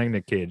Cage playing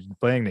Nick Cage,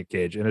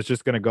 and it's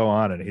just going to go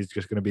on, and he's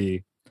just going to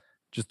be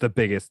just the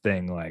biggest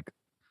thing. Like,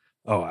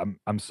 oh,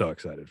 I'm so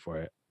excited for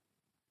it.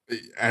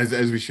 As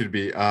we should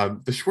be.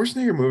 The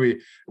Schwarzenegger movie.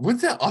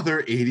 What's that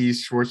other 80s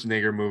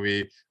Schwarzenegger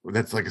movie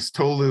that's like a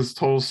total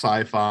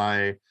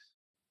sci-fi?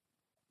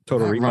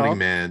 Total Recall. Running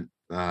Man.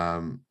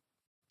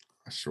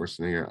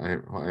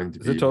 Schwarzenegger.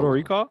 Is it Total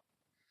Recall?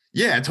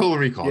 Yeah, Total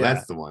Recall. Yeah.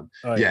 That's the one.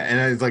 Oh, yeah, and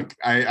I was like,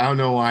 I don't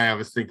know why I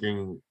was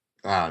thinking.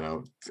 I don't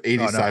know.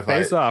 80s sci-fi.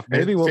 Face Off.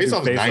 Maybe we'll do Face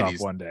Off 90s.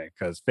 one day,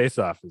 because Face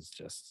Off is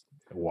just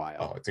wild.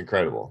 Oh, it's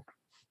incredible.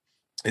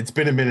 It's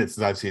been a minute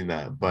since I've seen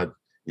that, but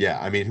yeah,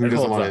 I mean, who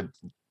doesn't want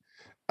to?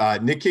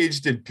 Nick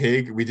Cage did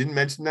Pig. We didn't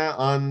mention that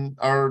on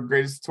our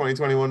greatest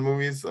 2021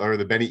 movies or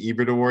the Benny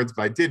Ebert Awards,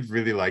 but I did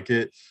really like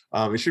it.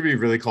 It should be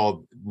really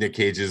called Nick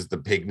Cage's The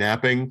Pig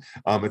Napping.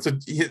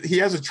 He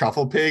has a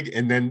truffle pig,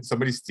 and then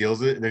somebody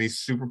steals it, and then he's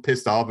super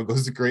pissed off and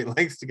goes to great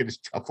lengths to get his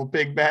truffle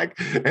pig back.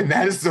 And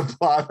that is the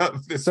plot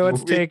of this. So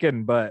movie. It's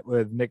Taken, but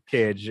with Nick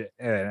Cage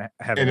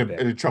having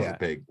a truffle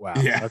pig. Wow.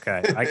 Yeah.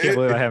 Okay. I can't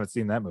believe I haven't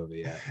seen that movie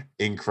yet.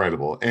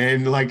 Incredible.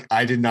 And like,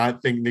 I did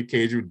not think Nick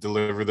Cage would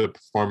deliver the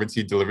performance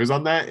he delivers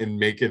on that and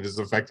make it as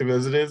effective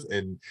as it is.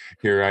 And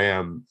here I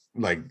am,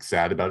 like,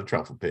 sad about a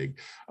truffle pig.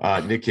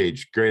 Nick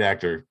Cage, great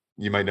actor.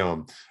 You might know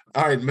him.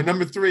 All right, my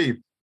number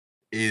 3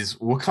 is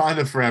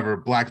Wakanda Forever,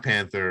 Black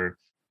Panther.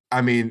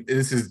 I mean,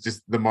 this is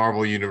just the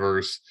Marvel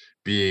Universe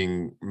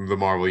being the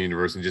Marvel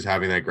Universe and just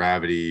having that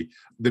gravity.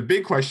 The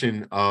big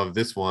question of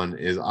this one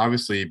is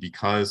obviously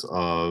because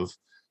of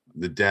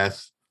the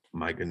death.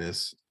 My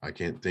goodness, I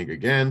can't think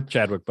again.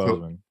 Chadwick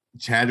Boseman.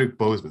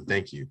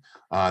 Thank you.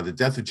 The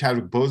death of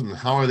Chadwick Boseman.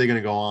 How are they going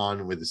to go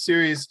on with the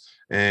series,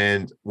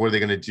 and what are they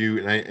going to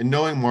do? And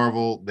knowing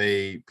Marvel,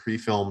 they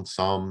pre-filmed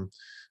some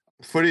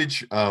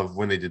footage of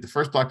when they did the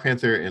first Black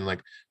Panther and like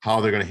how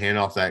they're going to hand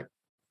off that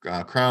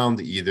crown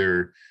to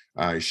either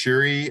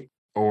Shuri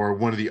or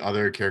one of the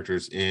other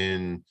characters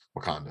in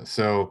Wakanda.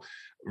 So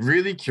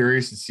really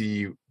curious to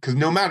see, because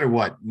no matter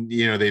what,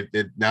 they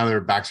now their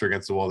backs are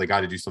against the wall. They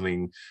got to do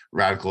something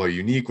radical or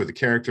unique with the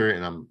character,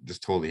 and I'm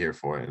just totally here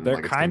for it. And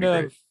they're kind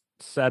of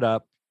set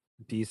up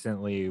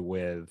decently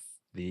with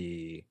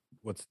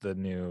what's the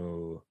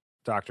new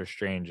Doctor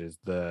Strange is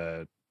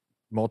the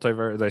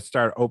multiverse. They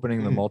start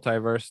opening the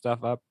multiverse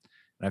stuff up.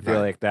 And I feel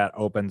Right. like that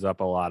opens up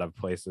a lot of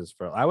places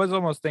for. I was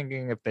almost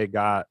thinking if they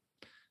got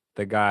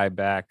the guy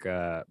back,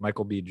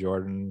 Michael B.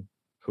 Jordan,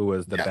 who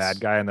was the bad Yes.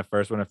 guy in the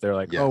first one, if they're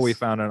like, oh, we Yes.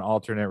 found an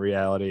alternate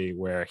reality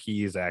where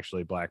he's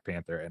actually Black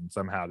Panther, and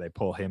somehow they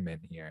pull him in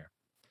here.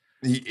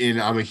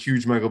 And I'm a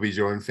huge Michael B.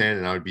 Jordan fan,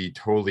 and I would be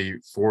totally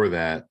for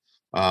that.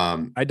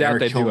 I doubt Eric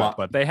they do it,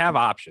 but they have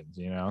options,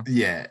 you know.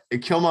 Yeah,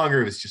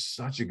 Killmonger is just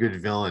such a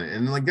good villain,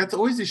 and like that's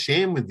always a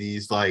shame with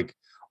these like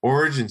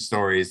origin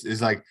stories.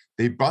 Is like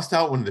they bust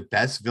out one of the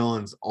best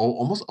villains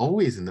almost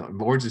always in the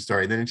origin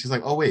story, and then it's just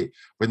like, oh wait,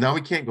 but now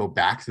we can't go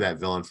back to that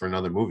villain for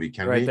another movie,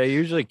 can Right? we? They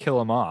usually kill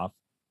him off.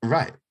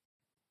 Right.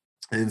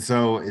 And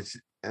so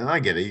and I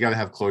get it. You got to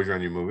have closure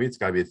on your movie. It's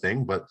got to be a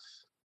thing, but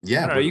yeah,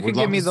 I don't know, but you would can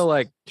give love me to the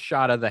like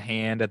shot of the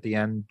hand at the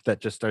end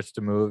that just starts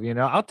to move. You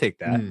know, I'll take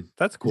that.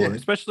 That's cool. Yeah.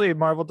 Especially if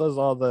Marvel does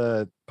all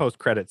the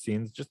post-credit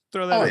scenes. Just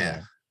throw that Oh in yeah.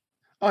 there.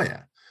 Oh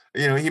yeah.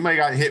 You know, he might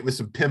have got hit with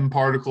some PIM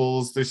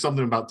particles. There's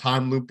something about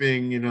time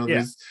looping. You know,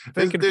 Yeah,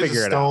 they can there's a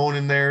figure it out. stone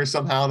in there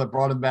somehow that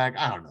brought him back.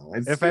 I don't know.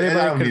 If I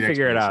anybody don't can need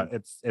figure it explanation.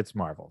 out, it's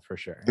Marvel for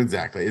sure.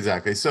 Exactly.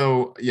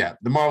 So yeah,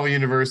 the Marvel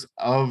universe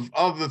of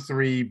the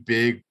three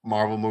big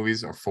Marvel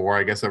movies, or four,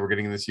 I guess, that we're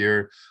getting this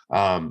year.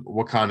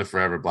 Wakanda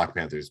Forever, Black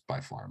Panther is by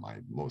far my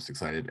most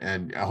excited,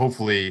 and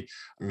hopefully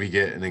we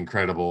get an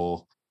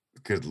incredible.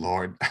 Good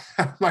Lord,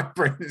 my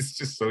brain is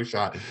just so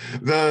shot.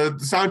 The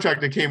soundtrack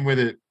that came with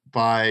it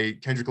by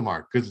Kendrick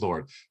Lamar. Good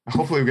Lord.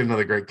 Hopefully we get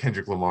another great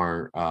Kendrick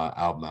Lamar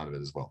album out of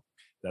it as well.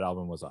 That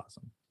album was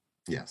awesome.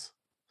 Yes.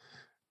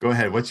 Go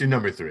ahead. What's your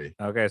number 3?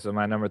 Okay, so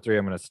my number 3,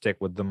 I'm going to stick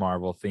with the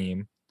Marvel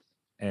theme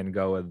and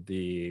go with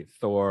the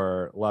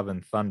Thor Love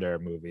and Thunder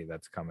movie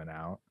that's coming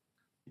out.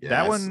 Yes.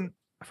 That one,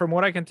 from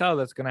what I can tell,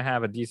 that's going to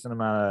have a decent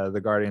amount of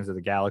the Guardians of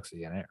the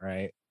Galaxy in it,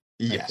 right?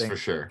 Yes, for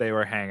sure. They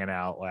were hanging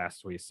out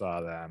last we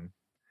saw them.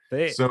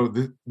 So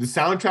the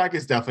soundtrack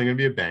is definitely going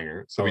to be a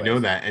banger. So we know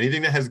that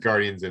anything that has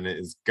Guardians in it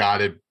has got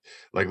to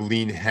like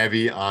lean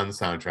heavy on the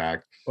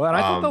soundtrack. Well, and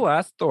I thought the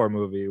last Thor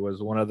movie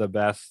was one of the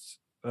best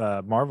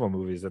Marvel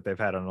movies that they've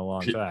had in a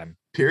long time.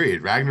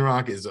 Period.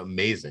 Ragnarok is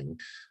amazing.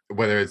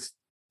 Whether is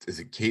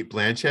it Kate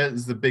Blanchett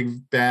is the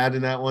big bad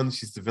in that one?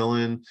 She's the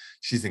villain.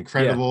 She's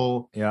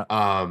incredible. Yeah.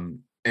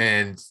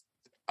 And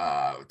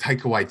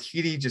Taika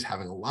Waititi just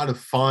having a lot of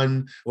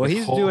fun. Well,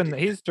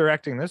 he's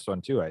directing this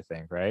one too, I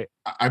think, right?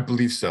 I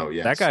believe so.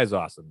 Yes. That guy's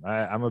awesome.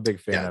 I'm a big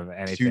fan of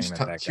anything huge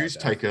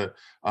Taika.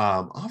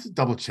 I'll have to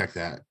double check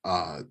that.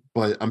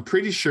 But I'm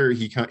pretty sure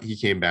he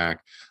came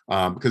back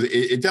because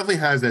it definitely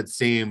has that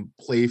same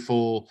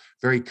playful,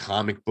 very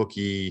comic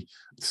booky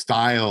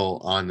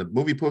style on the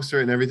movie poster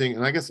and everything.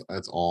 And I guess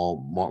that's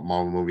all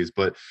Marvel movies,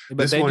 but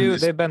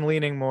they've been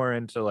leaning more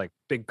into like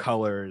big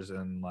colors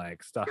and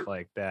like stuff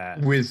like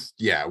that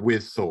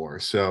with Thor.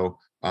 So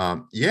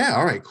all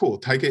right, cool.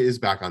 Taika is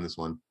back on this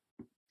one.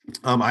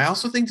 I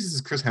also think this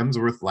is Chris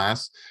Hemsworth's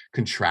last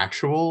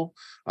contractual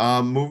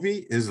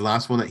movie, is the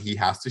last one that he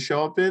has to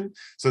show up in.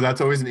 So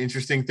that's always an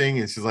interesting thing.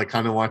 It's just like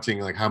kind of watching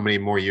like how many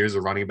more years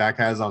a running back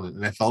has on an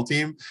NFL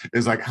team.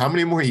 Is like how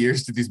many more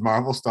years do these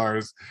Marvel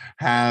stars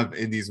have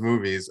in these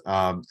movies?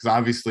 Because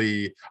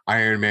obviously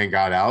Iron Man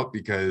got out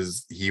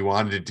because he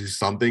wanted to do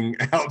something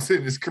else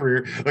in his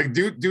career. Like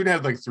dude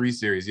had like 3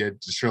 series. He had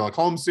the Sherlock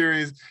Holmes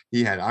series,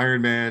 he had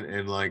Iron Man,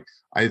 and like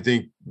I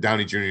think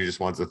Downey Jr. just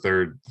wants a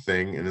third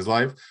thing in his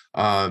life.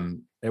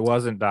 It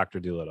wasn't Dr.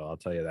 Dolittle, I'll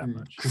tell you that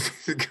much.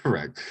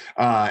 Correct.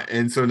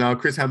 And so now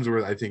Chris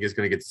Hemsworth, I think, is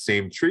going to get the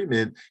same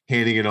treatment,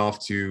 handing it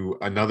off to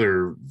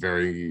another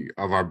very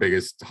of our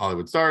biggest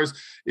Hollywood stars,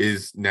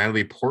 is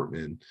Natalie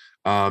Portman.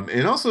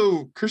 And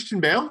also Christian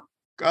Bale,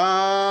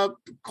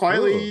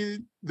 quietly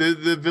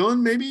the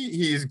villain, maybe.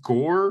 He's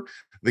Gore,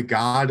 the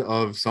god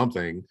of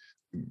something.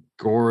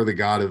 Gore, the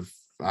god of,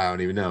 I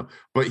don't even know,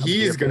 but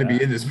he is going to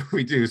be in this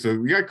movie too. So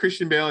we got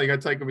Christian Bale, you got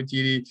Taika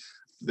Waititi.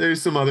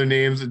 There's some other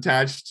names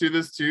attached to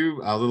this too.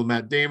 Little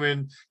Matt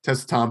Damon,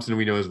 Tessa Thompson,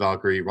 we know as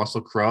Valkyrie,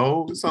 Russell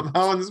Crowe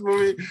somehow in this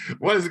movie.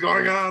 What is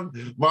going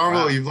on?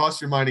 Marvel, You've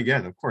lost your mind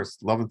again. Of course,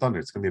 Love and Thunder.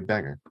 It's going to be a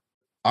banger.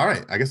 All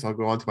right, I guess I'll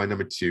go on to my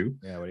number 2.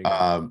 Yeah, what do you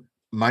got?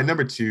 My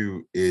number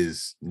 2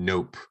 is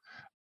Nope.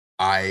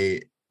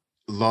 I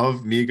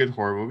love me a good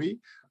horror movie.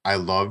 I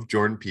love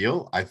Jordan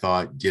Peele. I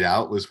thought Get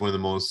Out was one of the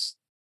most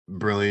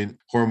brilliant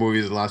horror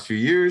movies of the last few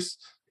years.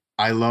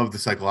 I love the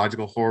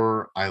psychological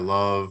horror. I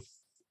love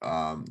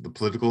the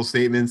political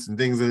statements and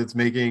things that it's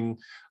making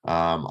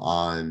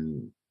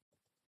on,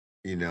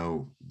 you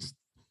know,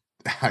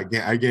 I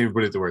can't even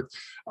put it to words.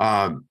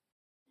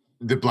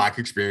 The Black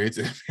experience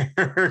in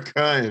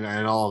America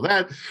and all of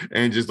that,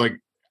 and just like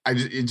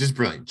it's just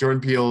brilliant.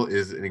 Jordan Peele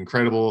is an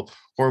incredible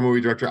horror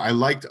movie director. I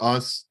liked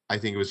Us. I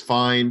think it was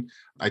fine.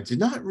 I did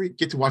not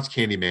get to watch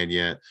Candyman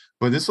yet,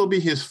 but this will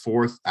be his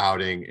 4th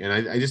outing. And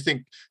I just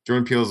think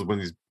Jordan Peele is one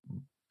of these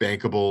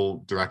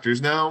bankable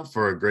directors now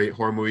for a great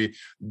horror movie.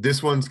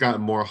 This one's got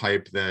more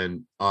hype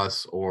than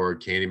Us or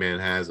Candyman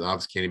has.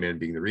 Obviously, Candyman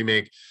being the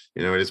remake,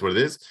 you know, it is what it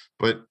is.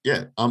 But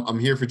yeah, I'm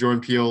here for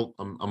Jordan Peele.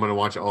 I'm going to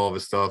watch all of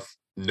his stuff.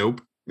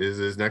 Nope is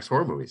his next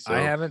horror movie. So I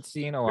haven't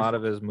seen a lot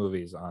of his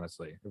movies,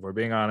 honestly. If we're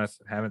being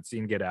honest, I haven't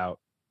seen Get Out.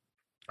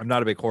 I'm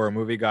not a big horror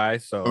movie guy,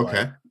 so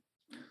Okay. like,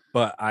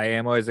 but I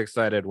am always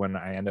excited when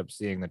I end up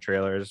seeing the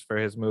trailers for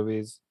his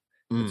movies.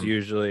 It's Mm,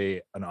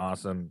 usually an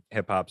awesome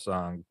hip hop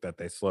song that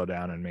they slow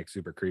down and make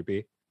super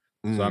creepy.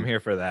 So I'm mm. here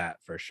for that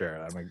for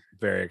sure. I'm like,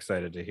 very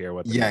excited to hear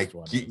what the Yeah, next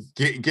one is.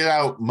 Get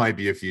Out might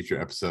be a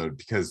future episode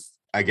because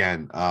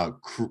again,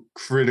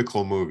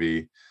 critical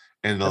movie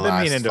in the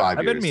last 5 I've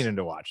been years. meaning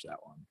to watch that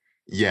one.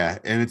 Yeah,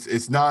 and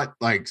it's not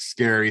like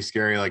scary,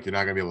 like you're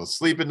not gonna be able to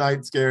sleep at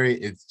night. Scary.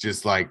 It's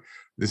just like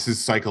this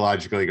is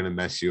psychologically gonna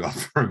mess you up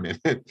for a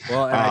minute.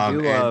 Well, and I do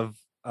And love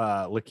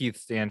Lakeith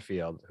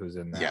Stanfield, who's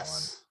in that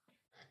yes,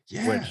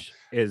 one, yeah. which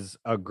is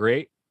a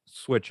great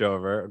switch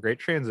over, a great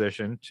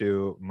transition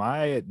to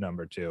my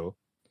number 2,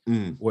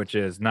 Mm. which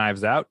is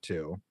Knives Out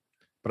 2.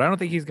 But I don't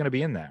think he's going to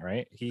be in that,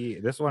 right?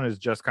 This one is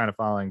just kind of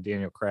following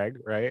Daniel Craig,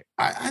 right?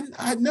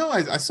 I know.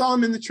 I saw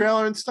him in the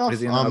trailer and stuff.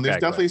 Is he in the- okay, There's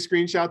good. definitely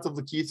screenshots of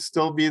Lakeith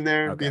still being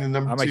there, being the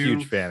number I'm 2. a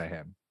huge fan of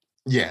him.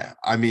 Yeah,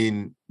 I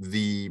mean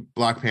the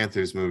Black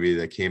Panthers movie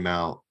that came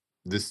out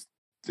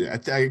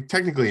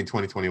technically in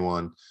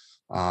 2021.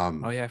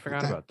 Oh yeah, I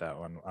forgot about that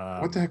one.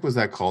 What the heck was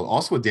that called?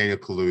 Also with Daniel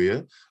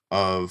Kaluuya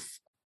of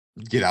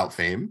Get Out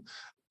fame.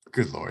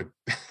 Good Lord.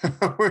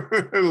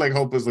 We're like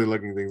hopelessly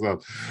looking things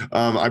up.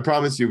 I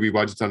promise you we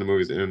watch a ton of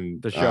movies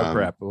in the show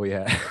prep we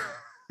had.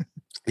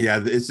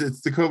 Yeah, it's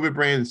the COVID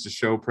brain, it's the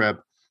show prep.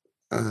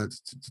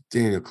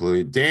 Daniel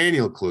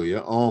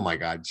Kaluuya. Oh my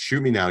God,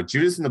 shoot me now.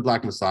 Judas and the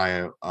Black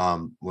Messiah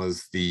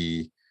was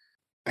the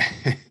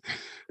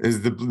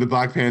is the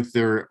Black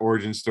Panther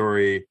origin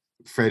story.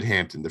 The Fred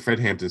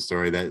Hampton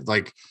story that,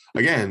 like,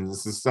 again,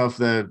 this is stuff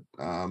that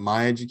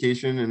my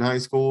education in high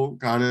school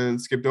kind of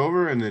skipped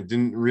over and it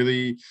didn't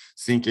really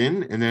sink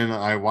in. And then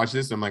I watched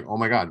this and I'm like, oh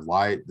my God,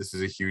 why? This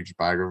is a huge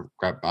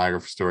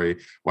biography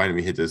story. Why didn't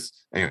we hit this?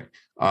 Anyway,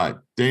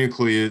 Daniel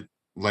Kaluuya,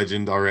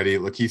 legend already.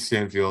 Lakeith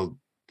Stanfield,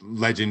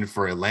 legend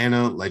for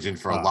Atlanta, legend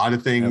for a lot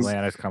of things.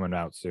 Atlanta's coming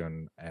out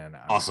soon, and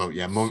also,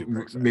 yeah,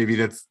 maybe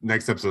that's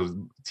next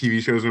episode.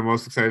 TV shows are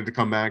most excited to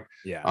come back.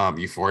 Yeah,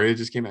 Euphoria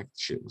just came back.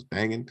 Shit was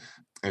banging.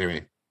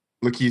 Anyway,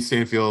 Lakeith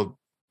Stanfield,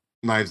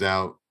 Knives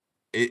Out.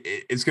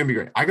 It's gonna be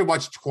great. I could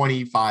watch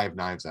 25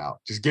 Knives Out.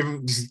 Just give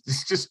them,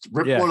 just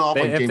rip one off.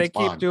 If they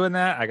keep doing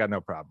that, I got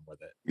no problem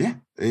with it. Yeah,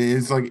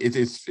 it's like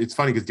it's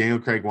funny because Daniel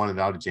Craig wanted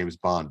out of James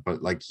Bond,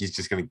 but like he's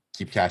just gonna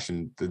keep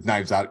cashing the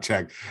Knives Out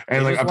check,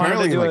 and like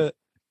apparently like.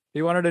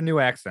 He wanted a new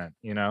accent,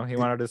 he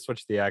wanted to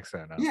switch the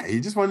accent up. Yeah,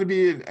 he just wanted to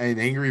be an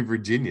angry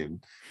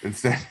Virginian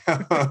instead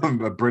of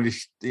a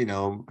British,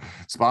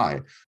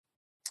 spy.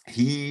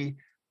 He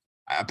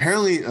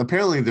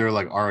apparently they're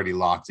like already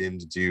locked in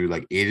to do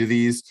like 8 of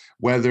these.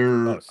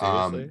 Whether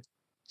whether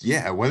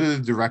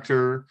the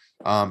director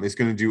is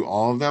going to do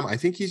all of them. I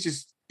think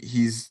he's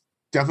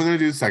definitely going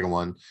to do the second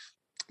one.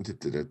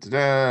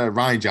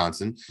 Rian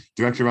Johnson,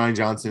 director Rian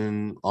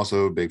Johnson,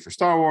 also big for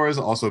Star Wars,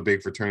 also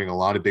big for turning a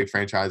lot of big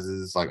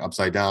franchises like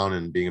upside down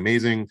and being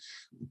amazing.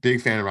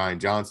 Big fan of Rian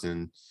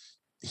Johnson.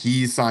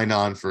 He's signed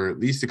on for at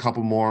least a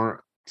couple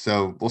more,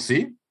 so we'll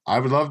see. I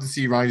would love to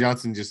see Rian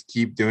Johnson just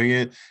keep doing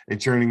it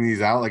and churning these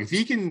out. Like if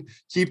he can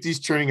keep these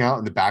churning out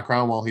in the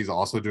background while he's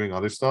also doing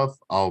other stuff,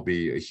 I'll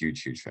be a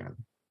huge fan.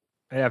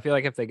 Yeah, I feel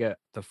like if they get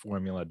the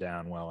formula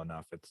down well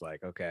enough, it's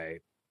like, okay,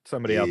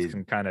 somebody else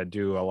can kind of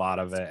do a lot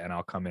of it and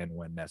I'll come in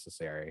when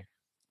necessary.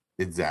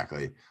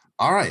 Exactly.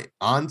 All right,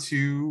 on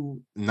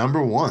to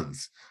number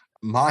ones.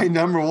 My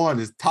number 1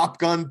 is Top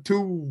Gun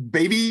 2,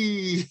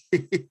 baby.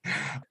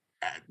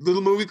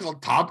 Little movie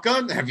called Top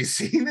Gun. Have you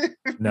seen it?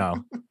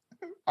 No.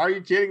 Are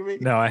you kidding me?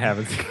 No, I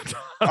haven't seen it.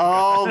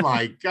 Oh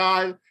my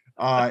God.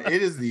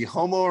 It is the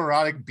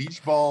homoerotic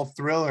beach ball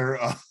thriller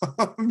of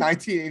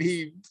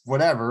 1980,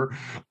 whatever.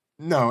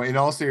 No, in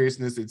all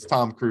seriousness, it's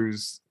Tom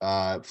Cruise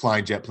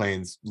flying jet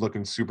planes,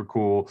 looking super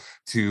cool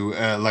to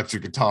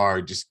electric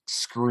guitar, just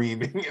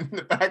screaming in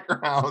the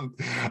background.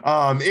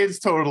 It's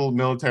total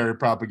military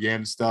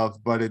propaganda stuff,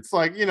 but it's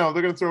like, they're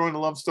going to throw in a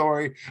love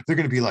story. They're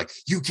going to be like,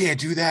 you can't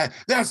do that.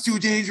 That's too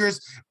dangerous.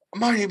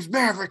 My name's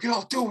Maverick and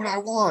I'll do what I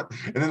want.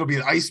 And then it'll be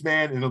an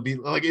Iceman and it'll be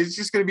like, it's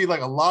just going to be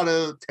like a lot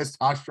of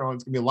testosterone.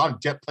 It's going to be a lot of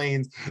jet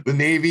planes. The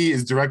Navy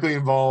is directly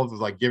involved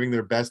with like giving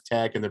their best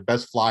tech and their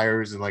best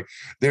flyers. And like,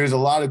 there's a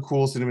lot of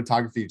cool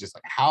cinematography, just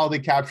like how they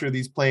capture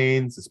these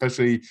planes,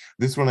 especially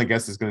this one, I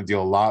guess, is going to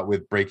deal a lot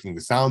with breaking the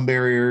sound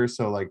barrier.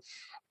 So like,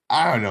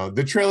 I don't know.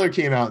 The trailer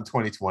came out in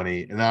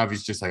 2020 and I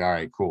was just like, all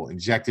right, cool.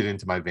 Inject it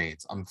into my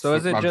veins.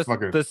 Is it just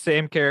the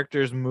same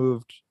characters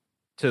moved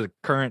to the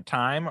current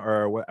time,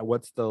 or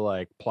what's the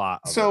like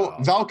plot? So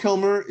Val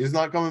Kilmer is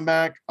not coming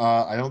back.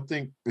 I don't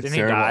think. Didn't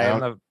he die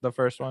in the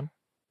first one?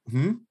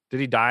 Did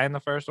he die in the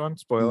first one?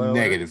 Spoiler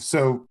negative. Alert.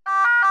 So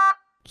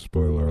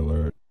spoiler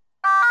alert.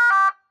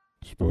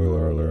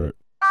 Spoiler alert.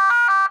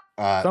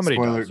 Somebody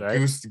spoiler, does,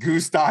 right?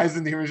 Goose dies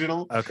in the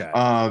original. Okay.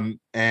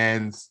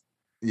 And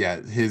yeah,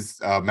 his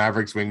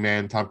Maverick's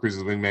wingman, Tom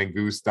Cruise's wingman,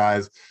 Goose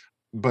dies.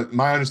 But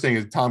my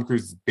understanding is Tom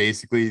Cruise is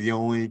basically the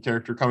only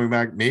character coming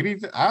back. Maybe,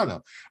 I don't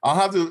know. I'll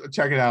have to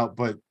check it out.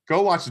 But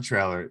Go watch the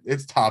trailer.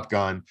 It's Top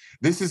Gun.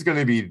 This is going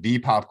to be the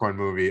popcorn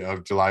movie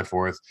of July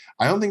 4th.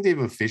 I don't think they've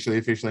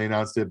officially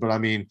announced it, but I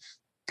mean,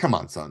 come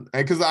on, son.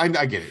 Because I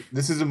get it.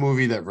 This is a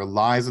movie that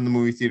relies on the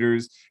movie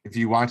theaters. If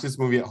you watch this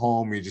movie at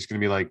home, you're just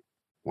going to be like,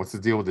 what's the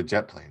deal with the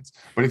jet planes?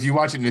 But if you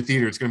watch it in the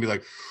theater, it's going to be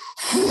like,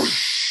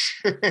 whoosh,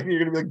 and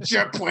you're going to be like,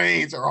 jet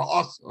planes are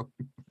awesome.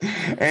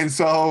 And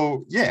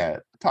so, yeah,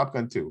 Top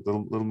Gun 2,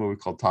 little movie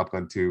called Top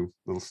Gun 2,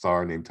 little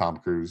star named Tom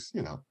Cruise.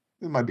 You know,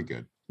 it might be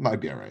good.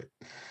 Might be all right.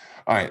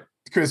 All right,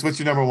 Chris, what's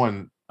your number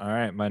one? All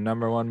right, my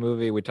number one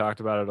movie. We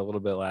talked about it a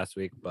little bit last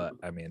week, but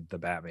I mean, the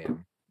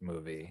Batman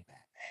movie.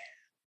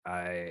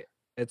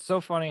 It's so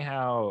funny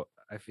how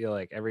I feel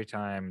like every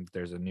time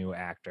there's a new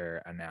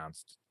actor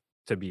announced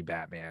to be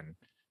Batman,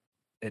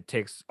 it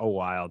takes a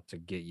while to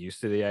get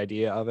used to the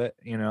idea of it.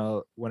 You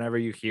know, whenever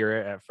you hear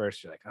it at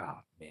first, you're like, oh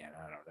man,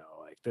 I don't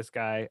know. Like this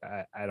guy,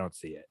 I don't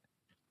see it.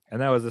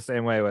 And that was the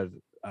same way with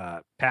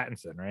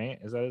Pattinson, right?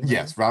 Is that his name?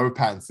 Yes, Robert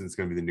Pattinson's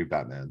going to be the new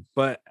Batman.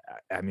 But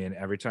I mean,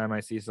 every time I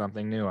see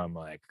something new, I'm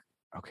like,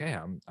 okay,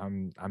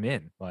 I'm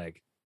in.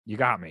 Like, you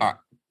got me. All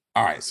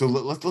right. So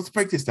let's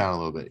break this down a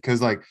little bit,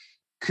 because like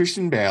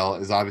Christian Bale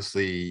is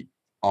obviously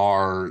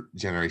our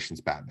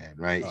generation's Batman,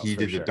 right? He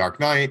did The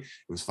Dark Knight.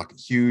 It was fucking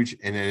huge.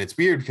 And then it's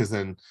weird because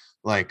then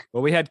like,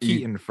 well, we had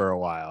Keaton for a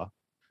while.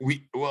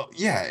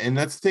 Yeah, and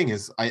that's the thing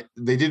is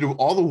they did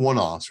all the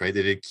one-offs, right?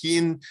 They did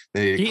Keaton,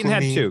 Keaton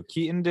had two.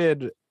 Keaton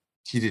did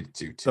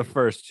two. The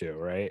first two,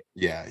 right?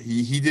 Yeah,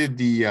 he did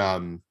the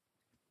oh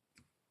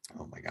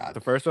my god.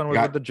 The first one was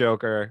with the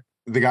Joker.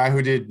 The guy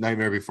who did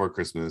Nightmare Before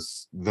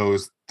Christmas,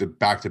 the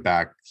back to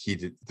back, he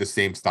did the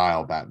same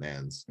style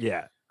Batmans.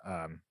 Yeah.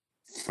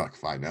 Fuck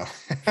if I know.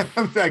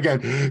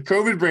 Again,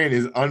 COVID brain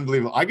is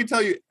unbelievable. I can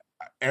tell you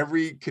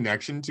every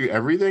connection to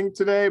everything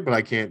today, but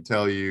I can't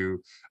tell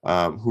you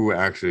who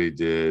actually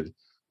did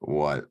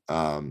what.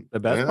 The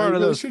best part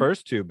of those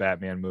first two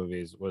Batman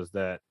movies was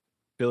that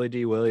Billy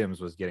D.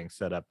 Williams was getting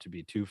set up to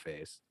be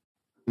Two-Face.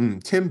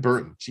 Tim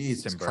Burton,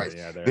 Jesus Christ.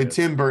 Yeah, the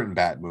Tim Burton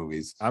Bat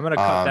movies. I'm gonna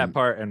cut that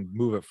part and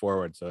move it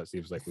forward so it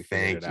seems like we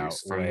figured it out.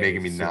 Thank you for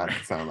making me not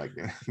sound like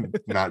an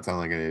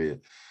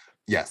idiot.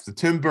 Yes, the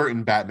Tim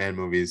Burton Batman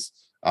movies.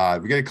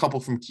 We get a couple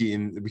from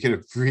Keaton. We get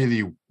a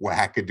really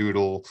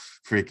wackadoodle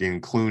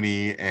freaking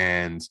Clooney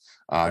and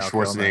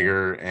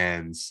Schwarzenegger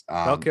and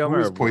who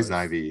was Poison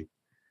Ivy.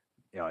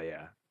 Oh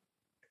yeah,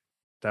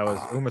 that was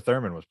Uma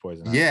Thurman was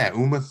Poison Ivy. Yeah,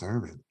 Uma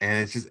Thurman,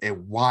 and it's just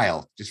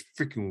just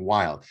freaking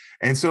wild.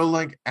 And so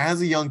like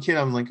as a young kid,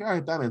 I'm like, all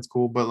right, Batman's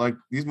cool, but like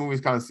these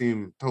movies kind of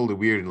seem totally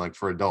weird and like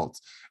for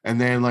adults. And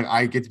then like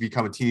I get to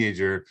become a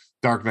teenager.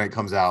 Dark Knight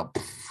comes out,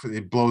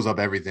 it blows up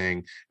everything,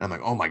 and I'm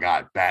like, oh my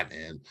god,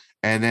 Batman.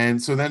 And then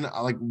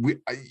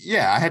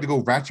I had to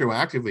go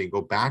retroactively and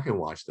go back and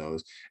watch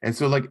those. And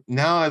so like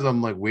now as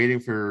I'm like waiting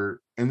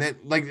for, and then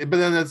like, but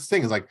then that's the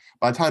thing is like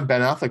by the time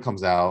Ben Affleck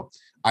comes out,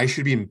 I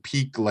should be in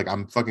peak, like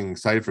I'm fucking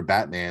excited for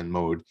Batman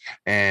mode.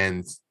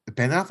 And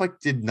Ben Affleck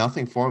did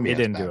nothing for me. He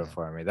didn't do it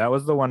for me. That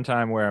was the one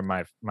time where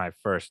my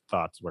first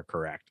thoughts were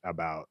correct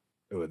about,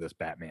 oh, this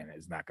Batman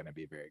is not going to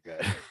be very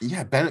good.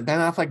 Yeah, Ben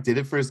Affleck did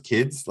it for his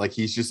kids. Like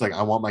he's just like,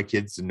 I want my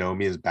kids to know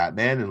me as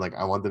Batman, and like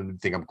I want them to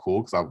think I'm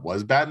cool because I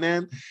was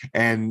Batman,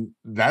 and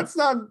that's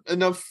not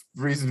enough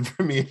reason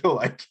for me to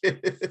like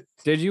it.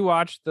 Did you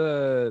watch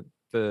the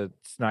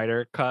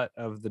Snyder cut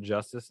of the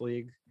Justice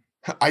League?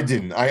 I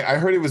didn't. I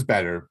heard it was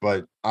better,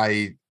 but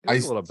it's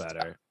a little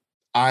better.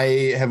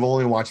 I have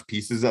only watched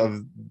pieces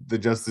of the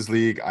Justice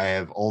League. I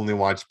have only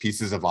watched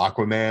pieces of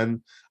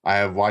Aquaman. I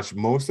have watched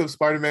most of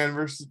Superman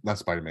versus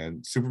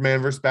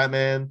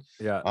Batman.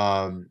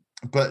 Yeah.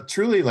 But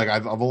truly, like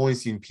I've only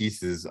seen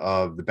pieces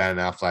of the Ben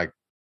Affleck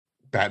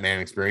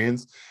Batman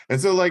experience, and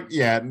so like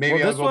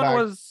maybe this one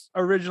was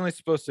originally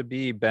supposed to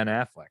be Ben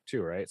Affleck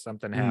too, right?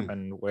 Something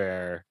happened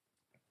where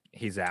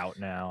he's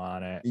out now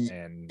on it,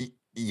 and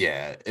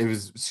yeah, it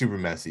was super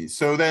messy.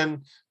 So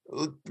then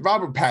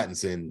Robert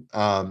Pattinson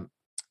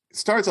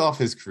starts off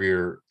his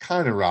career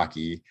kind of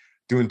rocky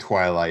doing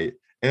Twilight,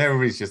 and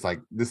everybody's just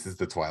like, this is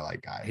the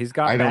Twilight guy. He's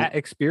got that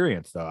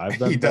experience though.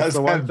 He does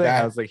the one thing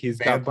I was like, he's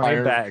got plenty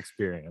of that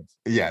experience.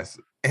 Yes.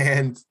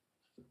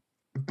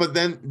 But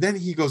then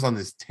he goes on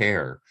this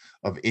tear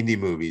of indie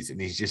movies, and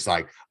he's just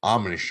like,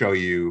 I'm going to show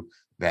you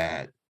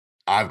that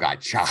I've got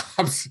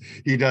chops.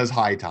 He does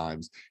High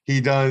Times. He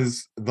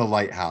does The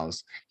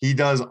Lighthouse. He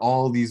does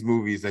all these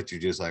movies that you're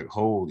just like,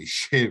 holy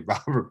shit,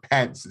 Robert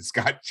Pattinson's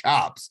got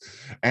chops.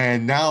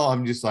 And now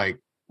I'm just like,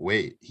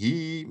 wait,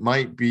 he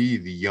might be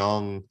the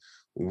young,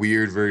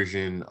 weird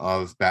version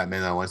of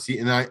Batman I want to see.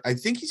 And I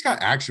think he's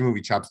got action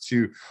movie chops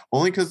too,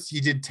 only because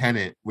he did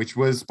Tenet, which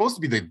was supposed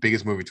to be the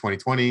biggest movie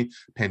 2020.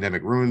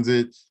 Pandemic ruins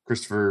it.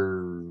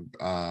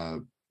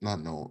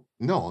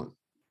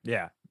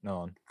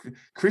 Nolan.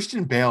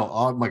 Christian Bale.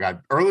 Oh my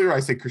god. Earlier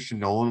I said Christian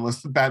Nolan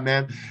was the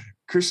Batman.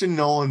 Christian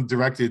Nolan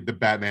directed the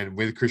Batman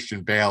with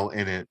Christian Bale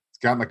in it. It's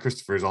got my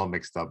Christophers all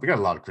mixed up. We got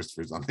a lot of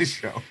Christophers on this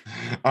show.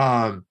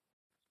 How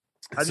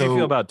do you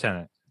feel about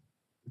Tenet?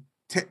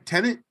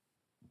 Tenet,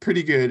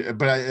 pretty good,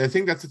 but I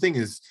think that's the thing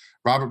is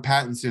Robert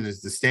Pattinson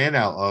is the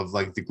standout of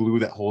like the glue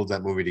that holds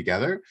that movie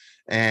together.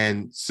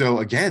 And so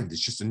again,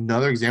 it's just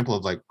another example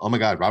of like, oh my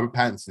God, Robert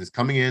Pattinson is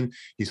coming in,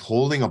 he's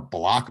holding a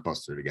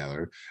blockbuster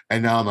together.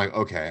 And now I'm like,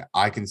 okay,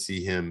 I can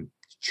see him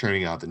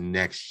churning out the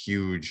next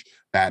huge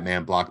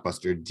Batman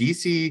blockbuster.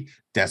 DC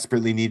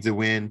desperately needs a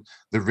win.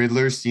 The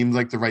Riddler seems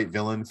like the right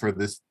villain for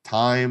this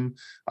time.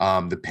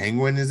 The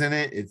Penguin is in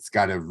it. It's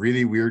got a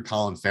really weird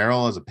Colin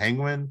Farrell as a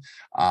Penguin.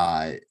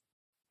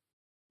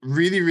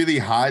 Really, really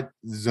hot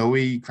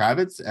Zoe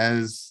Kravitz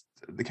as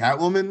the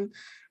Catwoman.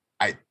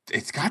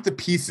 It's got the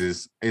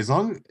pieces. As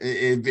long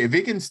if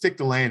it can stick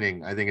the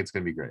landing, I think it's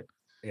gonna be great.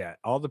 Yeah,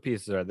 all the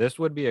pieces are. This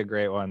would be a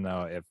great one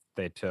though if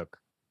they took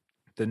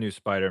the new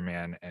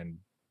Spider-Man and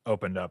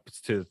opened up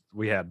to,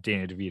 we have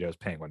Danny DeVito's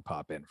Penguin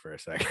pop in for a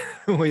second.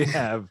 We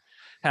have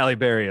Halle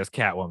Berry as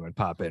Catwoman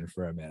pop in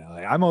for a minute.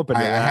 Like, I'm open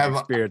to that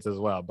experience as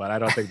well, but I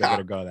don't think they're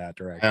gonna go that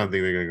direction. I don't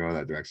think they're gonna go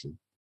that direction.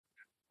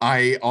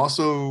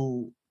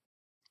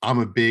 I'm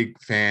a big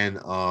fan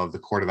of the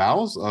Court of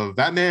Owls of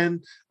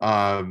Batman.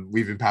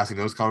 We've been passing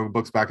those comic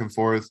books back and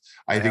forth.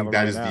 I think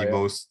that is the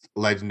most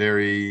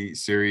legendary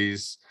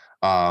series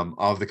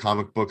of the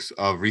comic books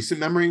of recent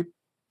memory.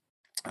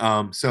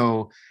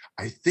 So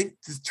I think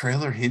this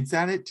trailer hints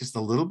at it just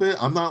a little bit.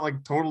 I'm not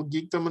like total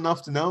geekdom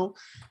enough to know,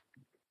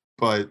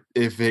 but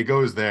if it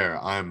goes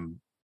there, I'm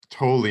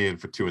totally in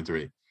for 2 and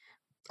 3.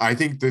 I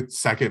think the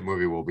second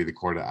movie will be the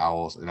Court of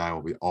Owls, and I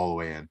will be all the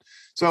way in.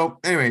 So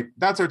anyway,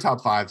 that's our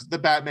top 5s. The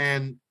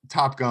Batman,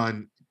 Top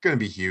Gun, going to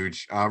be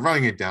huge.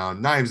 Running it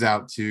down. Knives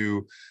Out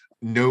 2,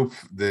 Nope,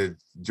 the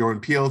Jordan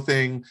Peele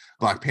thing,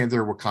 Black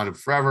Panther, Wakanda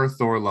Forever,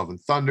 Thor, Love and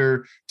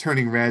Thunder,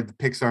 Turning Red, the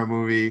Pixar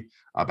movie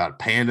about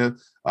panda,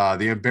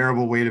 The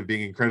Unbearable Weight of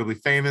Being Incredibly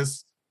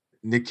Famous,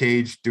 Nick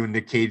Cage doing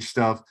Nick Cage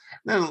stuff.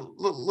 And then a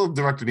little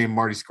director named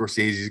Marty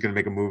Scorsese is going to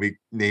make a movie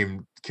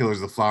named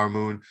Killers of the Flower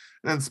Moon.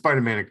 And then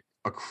Spider-Man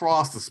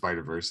Across the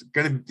Spider-Verse,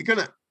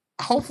 gonna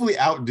hopefully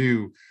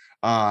outdo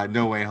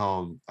No Way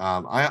Home.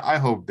 I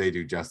hope they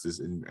do justice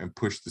and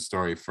push the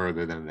story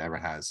further than it ever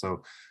has.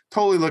 So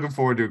totally looking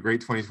forward to a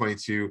great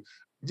 2022. Do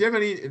you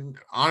have any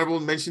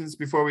honorable mentions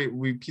before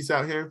we peace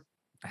out here?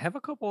 I have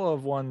a couple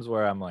of ones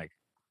where I'm like,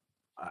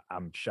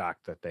 I'm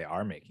shocked that they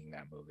are making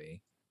that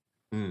movie.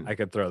 I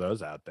could throw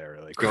those out there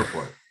really quick. Go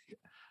for it.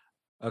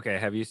 Okay,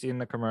 have you seen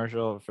the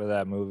commercial for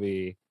that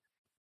movie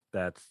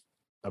that's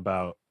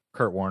about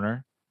Kurt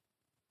Warner?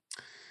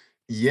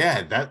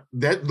 Yeah,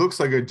 that looks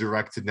like a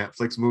direct to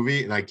Netflix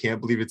movie, and I can't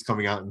believe it's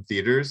coming out in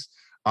theaters.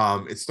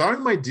 It's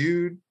starring my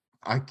dude.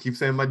 I keep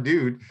saying my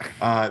dude,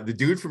 the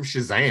dude from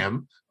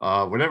Shazam,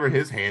 whatever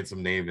his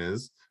handsome name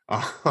is.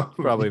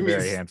 Probably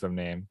very handsome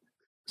name.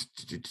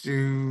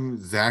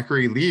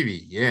 Zachary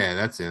Levi. Yeah,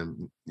 that's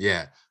him.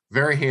 Yeah,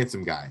 very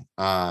handsome guy.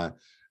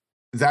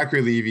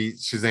 Zachary Levi,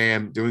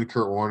 Shazam, doing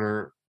Kurt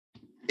Warner.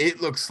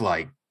 It looks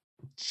like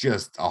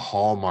just a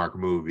Hallmark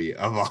movie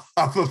of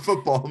a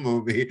football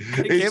movie.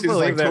 It's just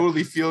like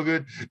totally feel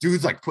good.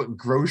 Dude's like putting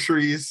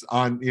groceries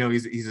on,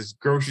 he's a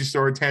grocery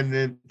store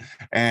attendant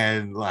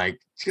and like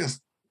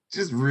just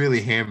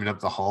really hamming up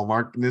the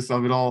Hallmarkness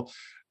of it all.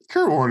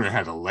 Kurt Warner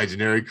had a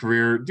legendary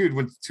career. Dude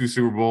went to 2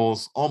 Super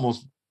Bowls,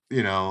 almost,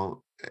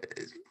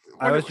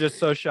 I was just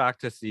so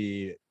shocked to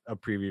see a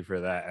preview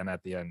for that, and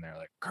at the end they're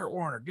like, Kurt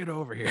Warner, get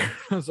over here.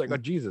 I was like, oh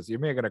Jesus, you're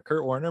making a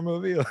Kurt Warner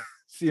movie?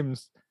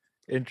 Seems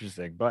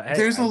interesting, but hey,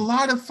 there's a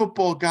lot of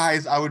football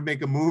guys I would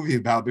make a movie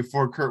about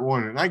before Kurt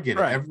Warner, and I get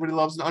it. Everybody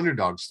loves an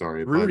underdog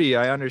story. Rudy,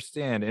 I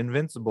understand.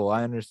 Invincible,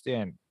 I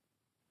understand.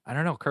 I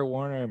don't know, Kurt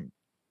Warner.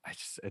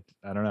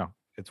 I don't know.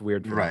 It's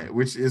weird, right? Me.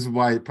 Which is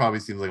why it probably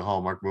seems like a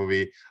Hallmark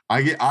movie.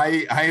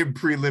 I am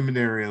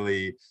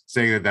preliminarily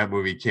saying that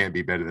movie can't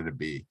be better than a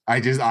B.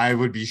 I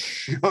would be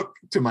shook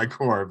to my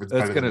core if it's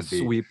That's gonna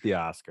sweep the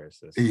Oscars.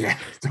 Yeah,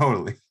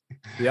 totally.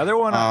 The other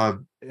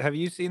one, have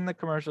you seen the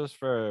commercials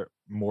for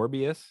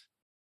Morbius?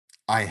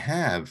 I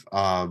have.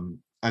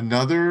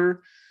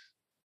 Another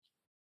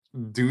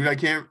dude, I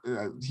can't.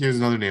 Here's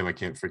another name I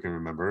can't freaking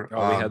remember.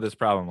 Oh, we had this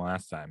problem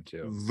last time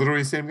too.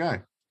 Literally same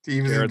guy. He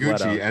was in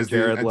Gucci as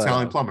the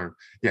Italian plumber.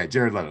 Yeah,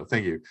 Jared Leto.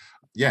 Thank you.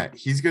 Yeah,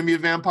 he's gonna be a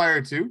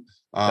vampire too.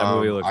 That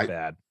movie looks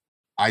bad.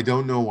 I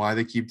don't know why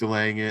they keep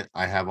delaying it.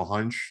 I have a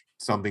hunch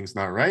something's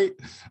not right.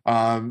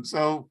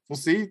 So we'll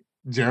see.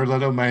 Jared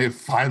Leto may have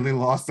finally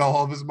lost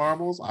all of his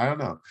marbles. I don't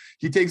know.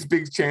 He takes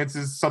big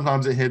chances.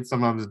 Sometimes it hits,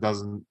 sometimes it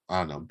doesn't. I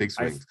don't know. Big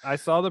swings. I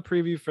saw the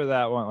preview for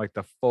that one, like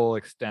the full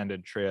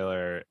extended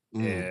trailer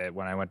when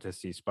I went to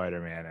see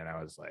Spider-Man, and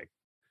I was like,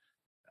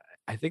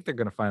 I think they're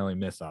gonna finally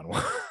miss on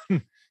one.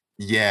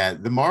 Yeah,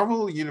 the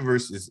Marvel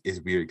universe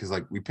is weird because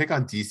like we pick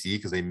on DC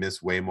because they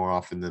miss way more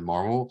often than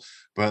Marvel,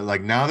 but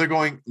like now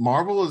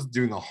Marvel is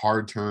doing a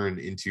hard turn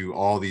into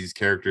all these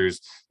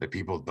characters that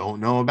people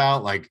don't know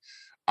about. Like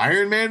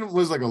Iron Man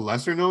was like a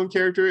lesser known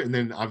character, and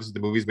then obviously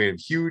the movies made him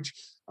huge.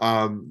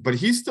 But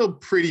he's still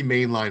pretty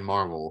mainline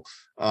Marvel.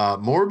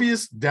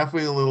 Morbius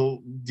definitely a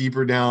little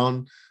deeper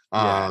down.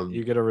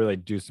 You got to really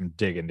do some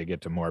digging to get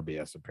to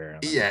Morbius,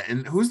 apparently. Yeah,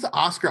 and who's the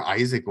Oscar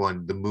Isaac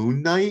one? The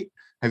Moon Knight.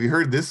 Have you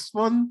heard this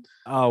one?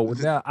 Oh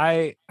no,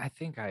 I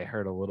think I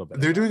heard a little bit.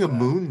 They're doing a that.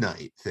 Moon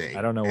Knight thing.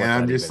 I don't know what and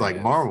I'm that just even like,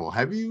 is. Marvel,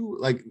 have you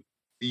like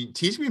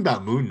teach me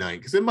about Moon Knight?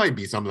 Because it might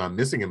be something I'm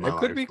missing in my It life.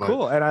 could be but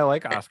cool, and I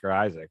like Oscar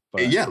Isaac.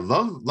 But yeah,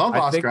 love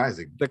I think Oscar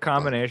Isaac. the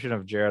combination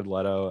of Jared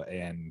Leto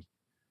and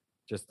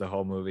just the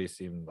whole movie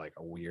seemed like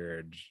a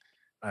weird.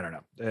 I don't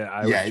know.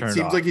 Yeah, it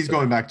seems like he's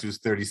going that. back to his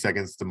 30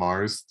 Seconds to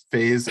Mars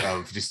phase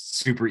of just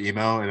super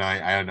emo, and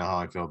I don't know how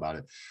I feel about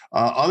it.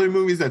 Other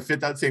movies that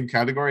fit that same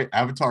category: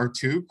 Avatar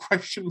 2 ?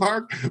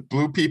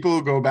 Blue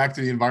people go back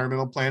to the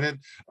environmental planet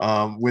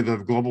with a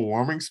global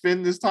warming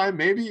spin this time.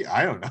 Maybe,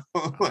 I don't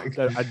know. Like,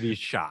 I'd be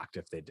shocked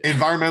if they did.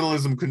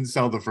 Environmentalism couldn't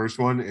sell the first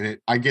one, and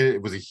I get it.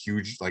 It was a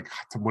huge, like,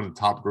 one of the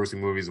top grossing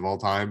movies of all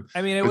time.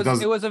 I mean, it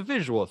was a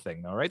visual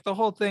thing, though, right? The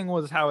whole thing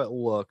was how it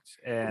looked,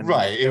 and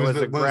right. It was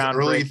a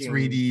early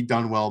groundbreaking 3D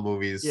done well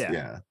movies.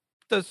 Yeah.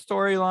 The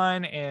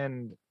storyline,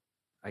 and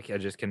I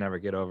just can never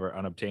get over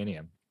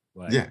Unobtainium.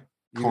 Like, yeah,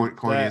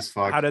 corny as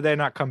fuck. How did they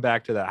not come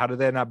back to that? How did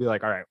they not be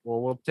like, all right,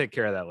 well, we'll take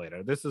care of that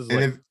later? This is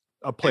like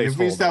a placeholder. If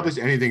we establish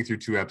anything through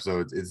 2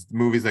 episodes, it's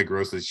movies that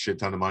gross a shit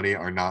ton of money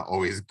are not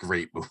always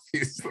great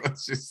movies.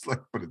 Let's just like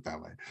put it that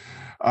way.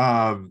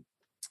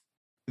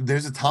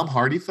 There's a Tom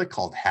Hardy flick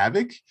called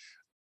Havoc.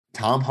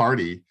 Tom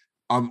Hardy,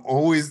 I'm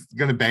always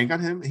gonna bank on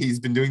him. He's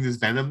been doing this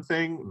Venom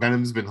thing.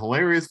 Venom's been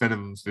hilarious.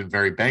 Venom's been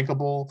very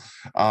bankable.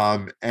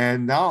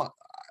 And now,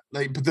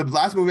 like, but the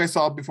last movie I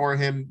saw before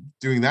him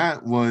doing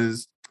that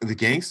was the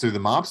gangster, the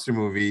mobster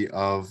movie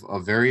of a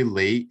very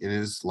late in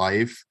his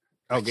life.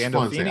 Oh,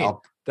 Gandolfini.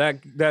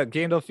 That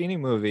Gandolfini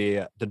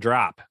movie, The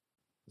Drop.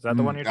 Is that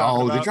the one you're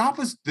talking about?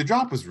 The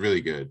Drop was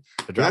really good.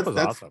 The Drop was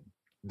awesome.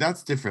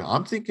 That's different.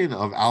 I'm thinking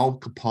of Al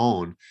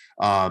Capone.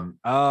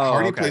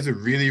 Hardy plays a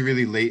really,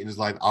 really late in his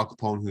life Al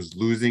Capone who's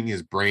losing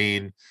his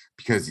brain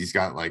because he's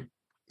got like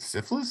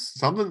syphilis,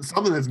 something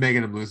that's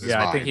making him lose his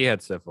mind. I think he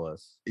had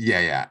syphilis.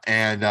 Yeah.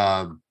 And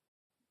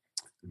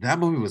that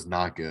movie was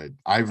not good.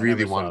 I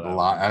really wanted a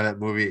lot out of that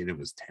movie, and it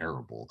was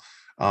terrible.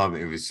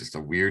 It was just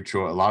a weird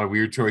choice. A lot of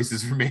weird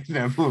choices were made in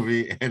that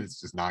movie, and it's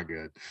just not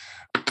good.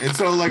 And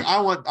so, like, I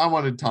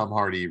wanted Tom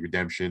Hardy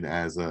redemption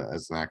as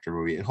an actor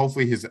movie, and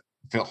hopefully his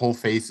whole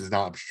face is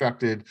not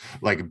obstructed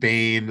like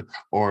Bane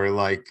or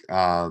like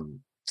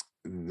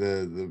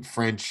the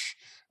French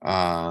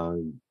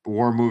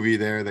war movie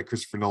there that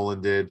Christopher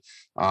Nolan did.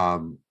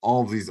 All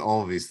of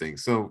these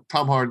things. So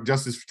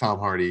justice for Tom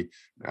Hardy.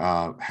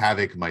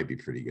 Havoc might be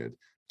pretty good.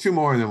 2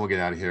 more and then we'll get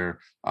out of here.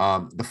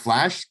 The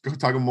Flash,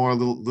 talking more a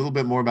little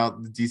bit more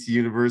about the DC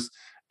universe.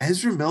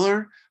 Ezra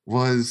Miller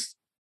was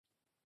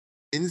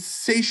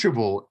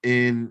insatiable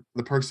in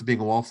The Perks of Being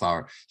a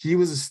Wallflower. He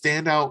was a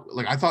standout.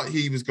 Like, I thought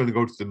he was going to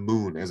go to the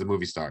moon as a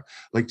movie star.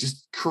 Like,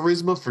 just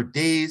charisma for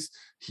days.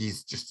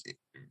 He's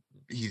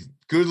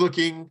good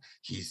looking.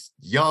 He's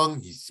young.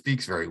 He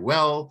speaks very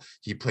well.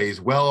 He plays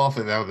well off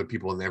of other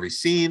people in every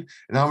scene.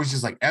 And I was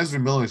just like, Ezra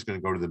Miller is going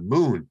to go to the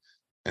moon.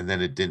 And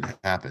then it didn't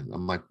happen.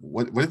 I'm like,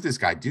 what did this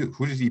guy do?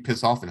 Who did he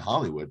piss off in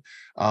Hollywood?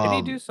 Did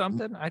he do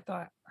something? I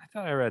thought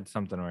I read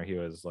something where he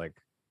was like,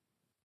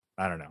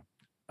 I don't know.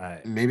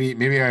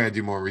 Maybe I gotta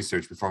do more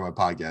research before my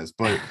podcast,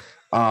 but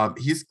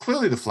he's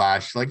clearly the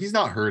Flash. Like, he's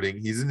not hurting.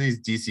 He's in these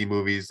DC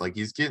movies. Like,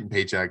 he's getting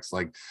paychecks.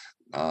 Like,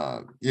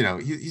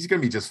 he's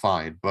gonna be just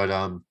fine. But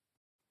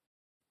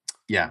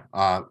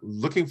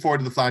looking forward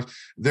to the Flash.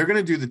 They're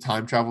gonna do the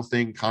time travel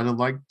thing, kind of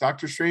like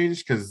Doctor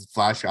Strange, because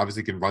Flash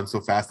obviously can run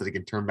so fast that he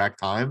can turn back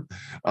time.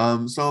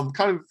 So I'm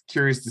kind of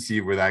curious to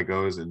see where that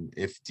goes and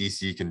if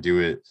DC can do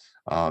it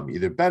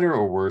either better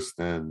or worse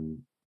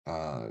than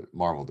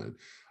Marvel did.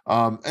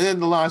 And then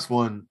the last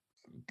one,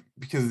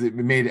 because it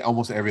made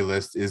almost every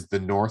list, is The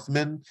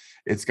Northman.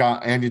 It's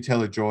got Anya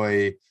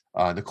Taylor-Joy,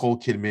 Nicole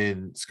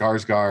Kidman,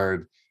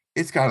 Skarsgård.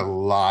 It's got a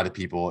lot of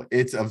people.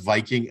 It's a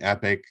Viking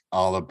epic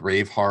a la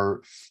Braveheart.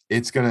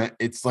 It's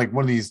like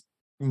one of these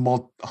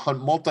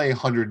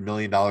multi-$100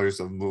 million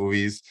of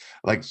movies,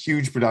 like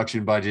huge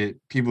production budget.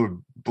 People are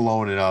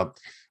blowing it up.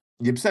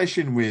 The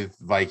obsession with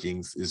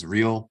Vikings is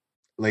real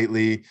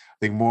lately. I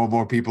think more and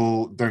more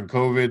people during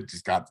COVID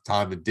just got the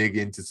time to dig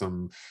into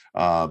some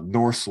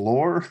Norse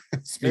lore.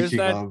 Speaking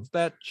of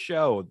that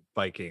show,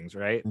 Vikings,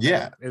 right?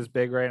 Yeah, that is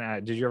big right now.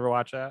 Did you ever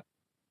watch that?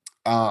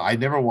 I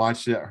never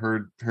watched it.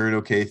 Heard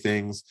okay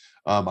things.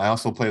 I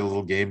also played a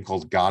little game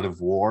called God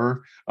of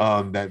War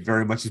that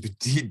very much is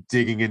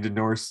digging into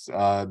Norse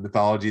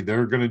mythology.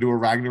 They're going to do a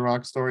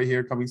Ragnarok story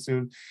here coming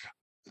soon.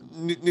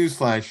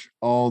 Newsflash: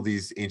 all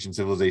these ancient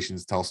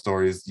civilizations tell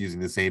stories using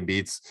the same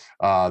beats.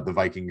 The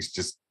Vikings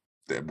just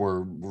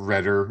were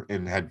redder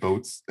and had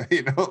boats.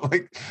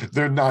 Like,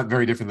 they're not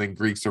very different than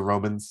Greeks or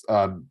Romans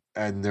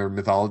and their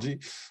mythology.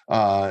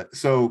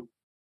 So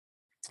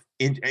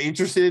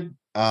interested.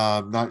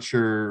 Not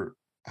sure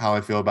how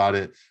I feel about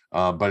it,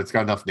 but it's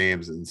got enough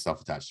names and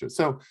stuff attached to it.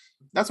 So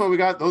that's what we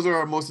got. Those are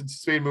our most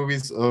anticipated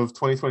movies of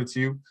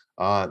 2022.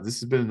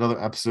 This has been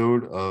another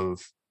episode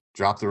of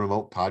Drop the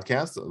Remote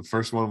podcast, the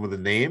first one with a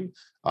name.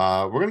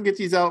 We're gonna get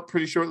these out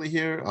pretty shortly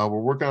here. We're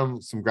working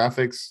on some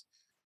graphics.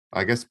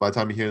 I guess by the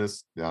time you hear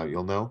this,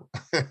 you'll know.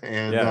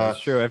 And yeah,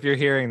 that's true. If you're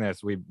hearing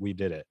this, we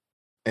did it.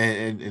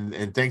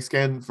 And thanks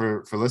again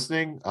for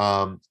listening.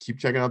 Keep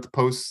checking out the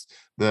posts.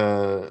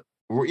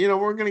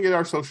 We're gonna get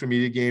our social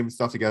media game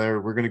stuff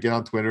together. We're gonna get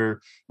on Twitter.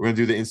 We're gonna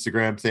do the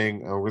Instagram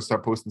thing. We're gonna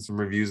start posting some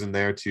reviews in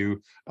there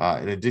too,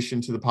 in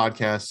addition to the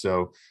podcast.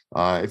 So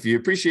if you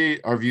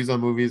appreciate our views on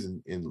movies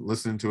and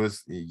listening to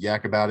us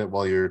yak about it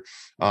while you're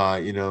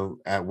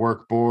at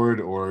work,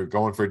 bored, or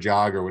going for a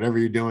jog, or whatever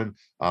you're doing,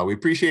 we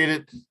appreciate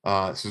it.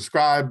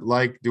 Subscribe,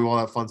 like, do all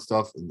that fun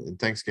stuff, and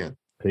thanks again.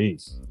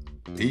 Peace.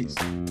 Peace.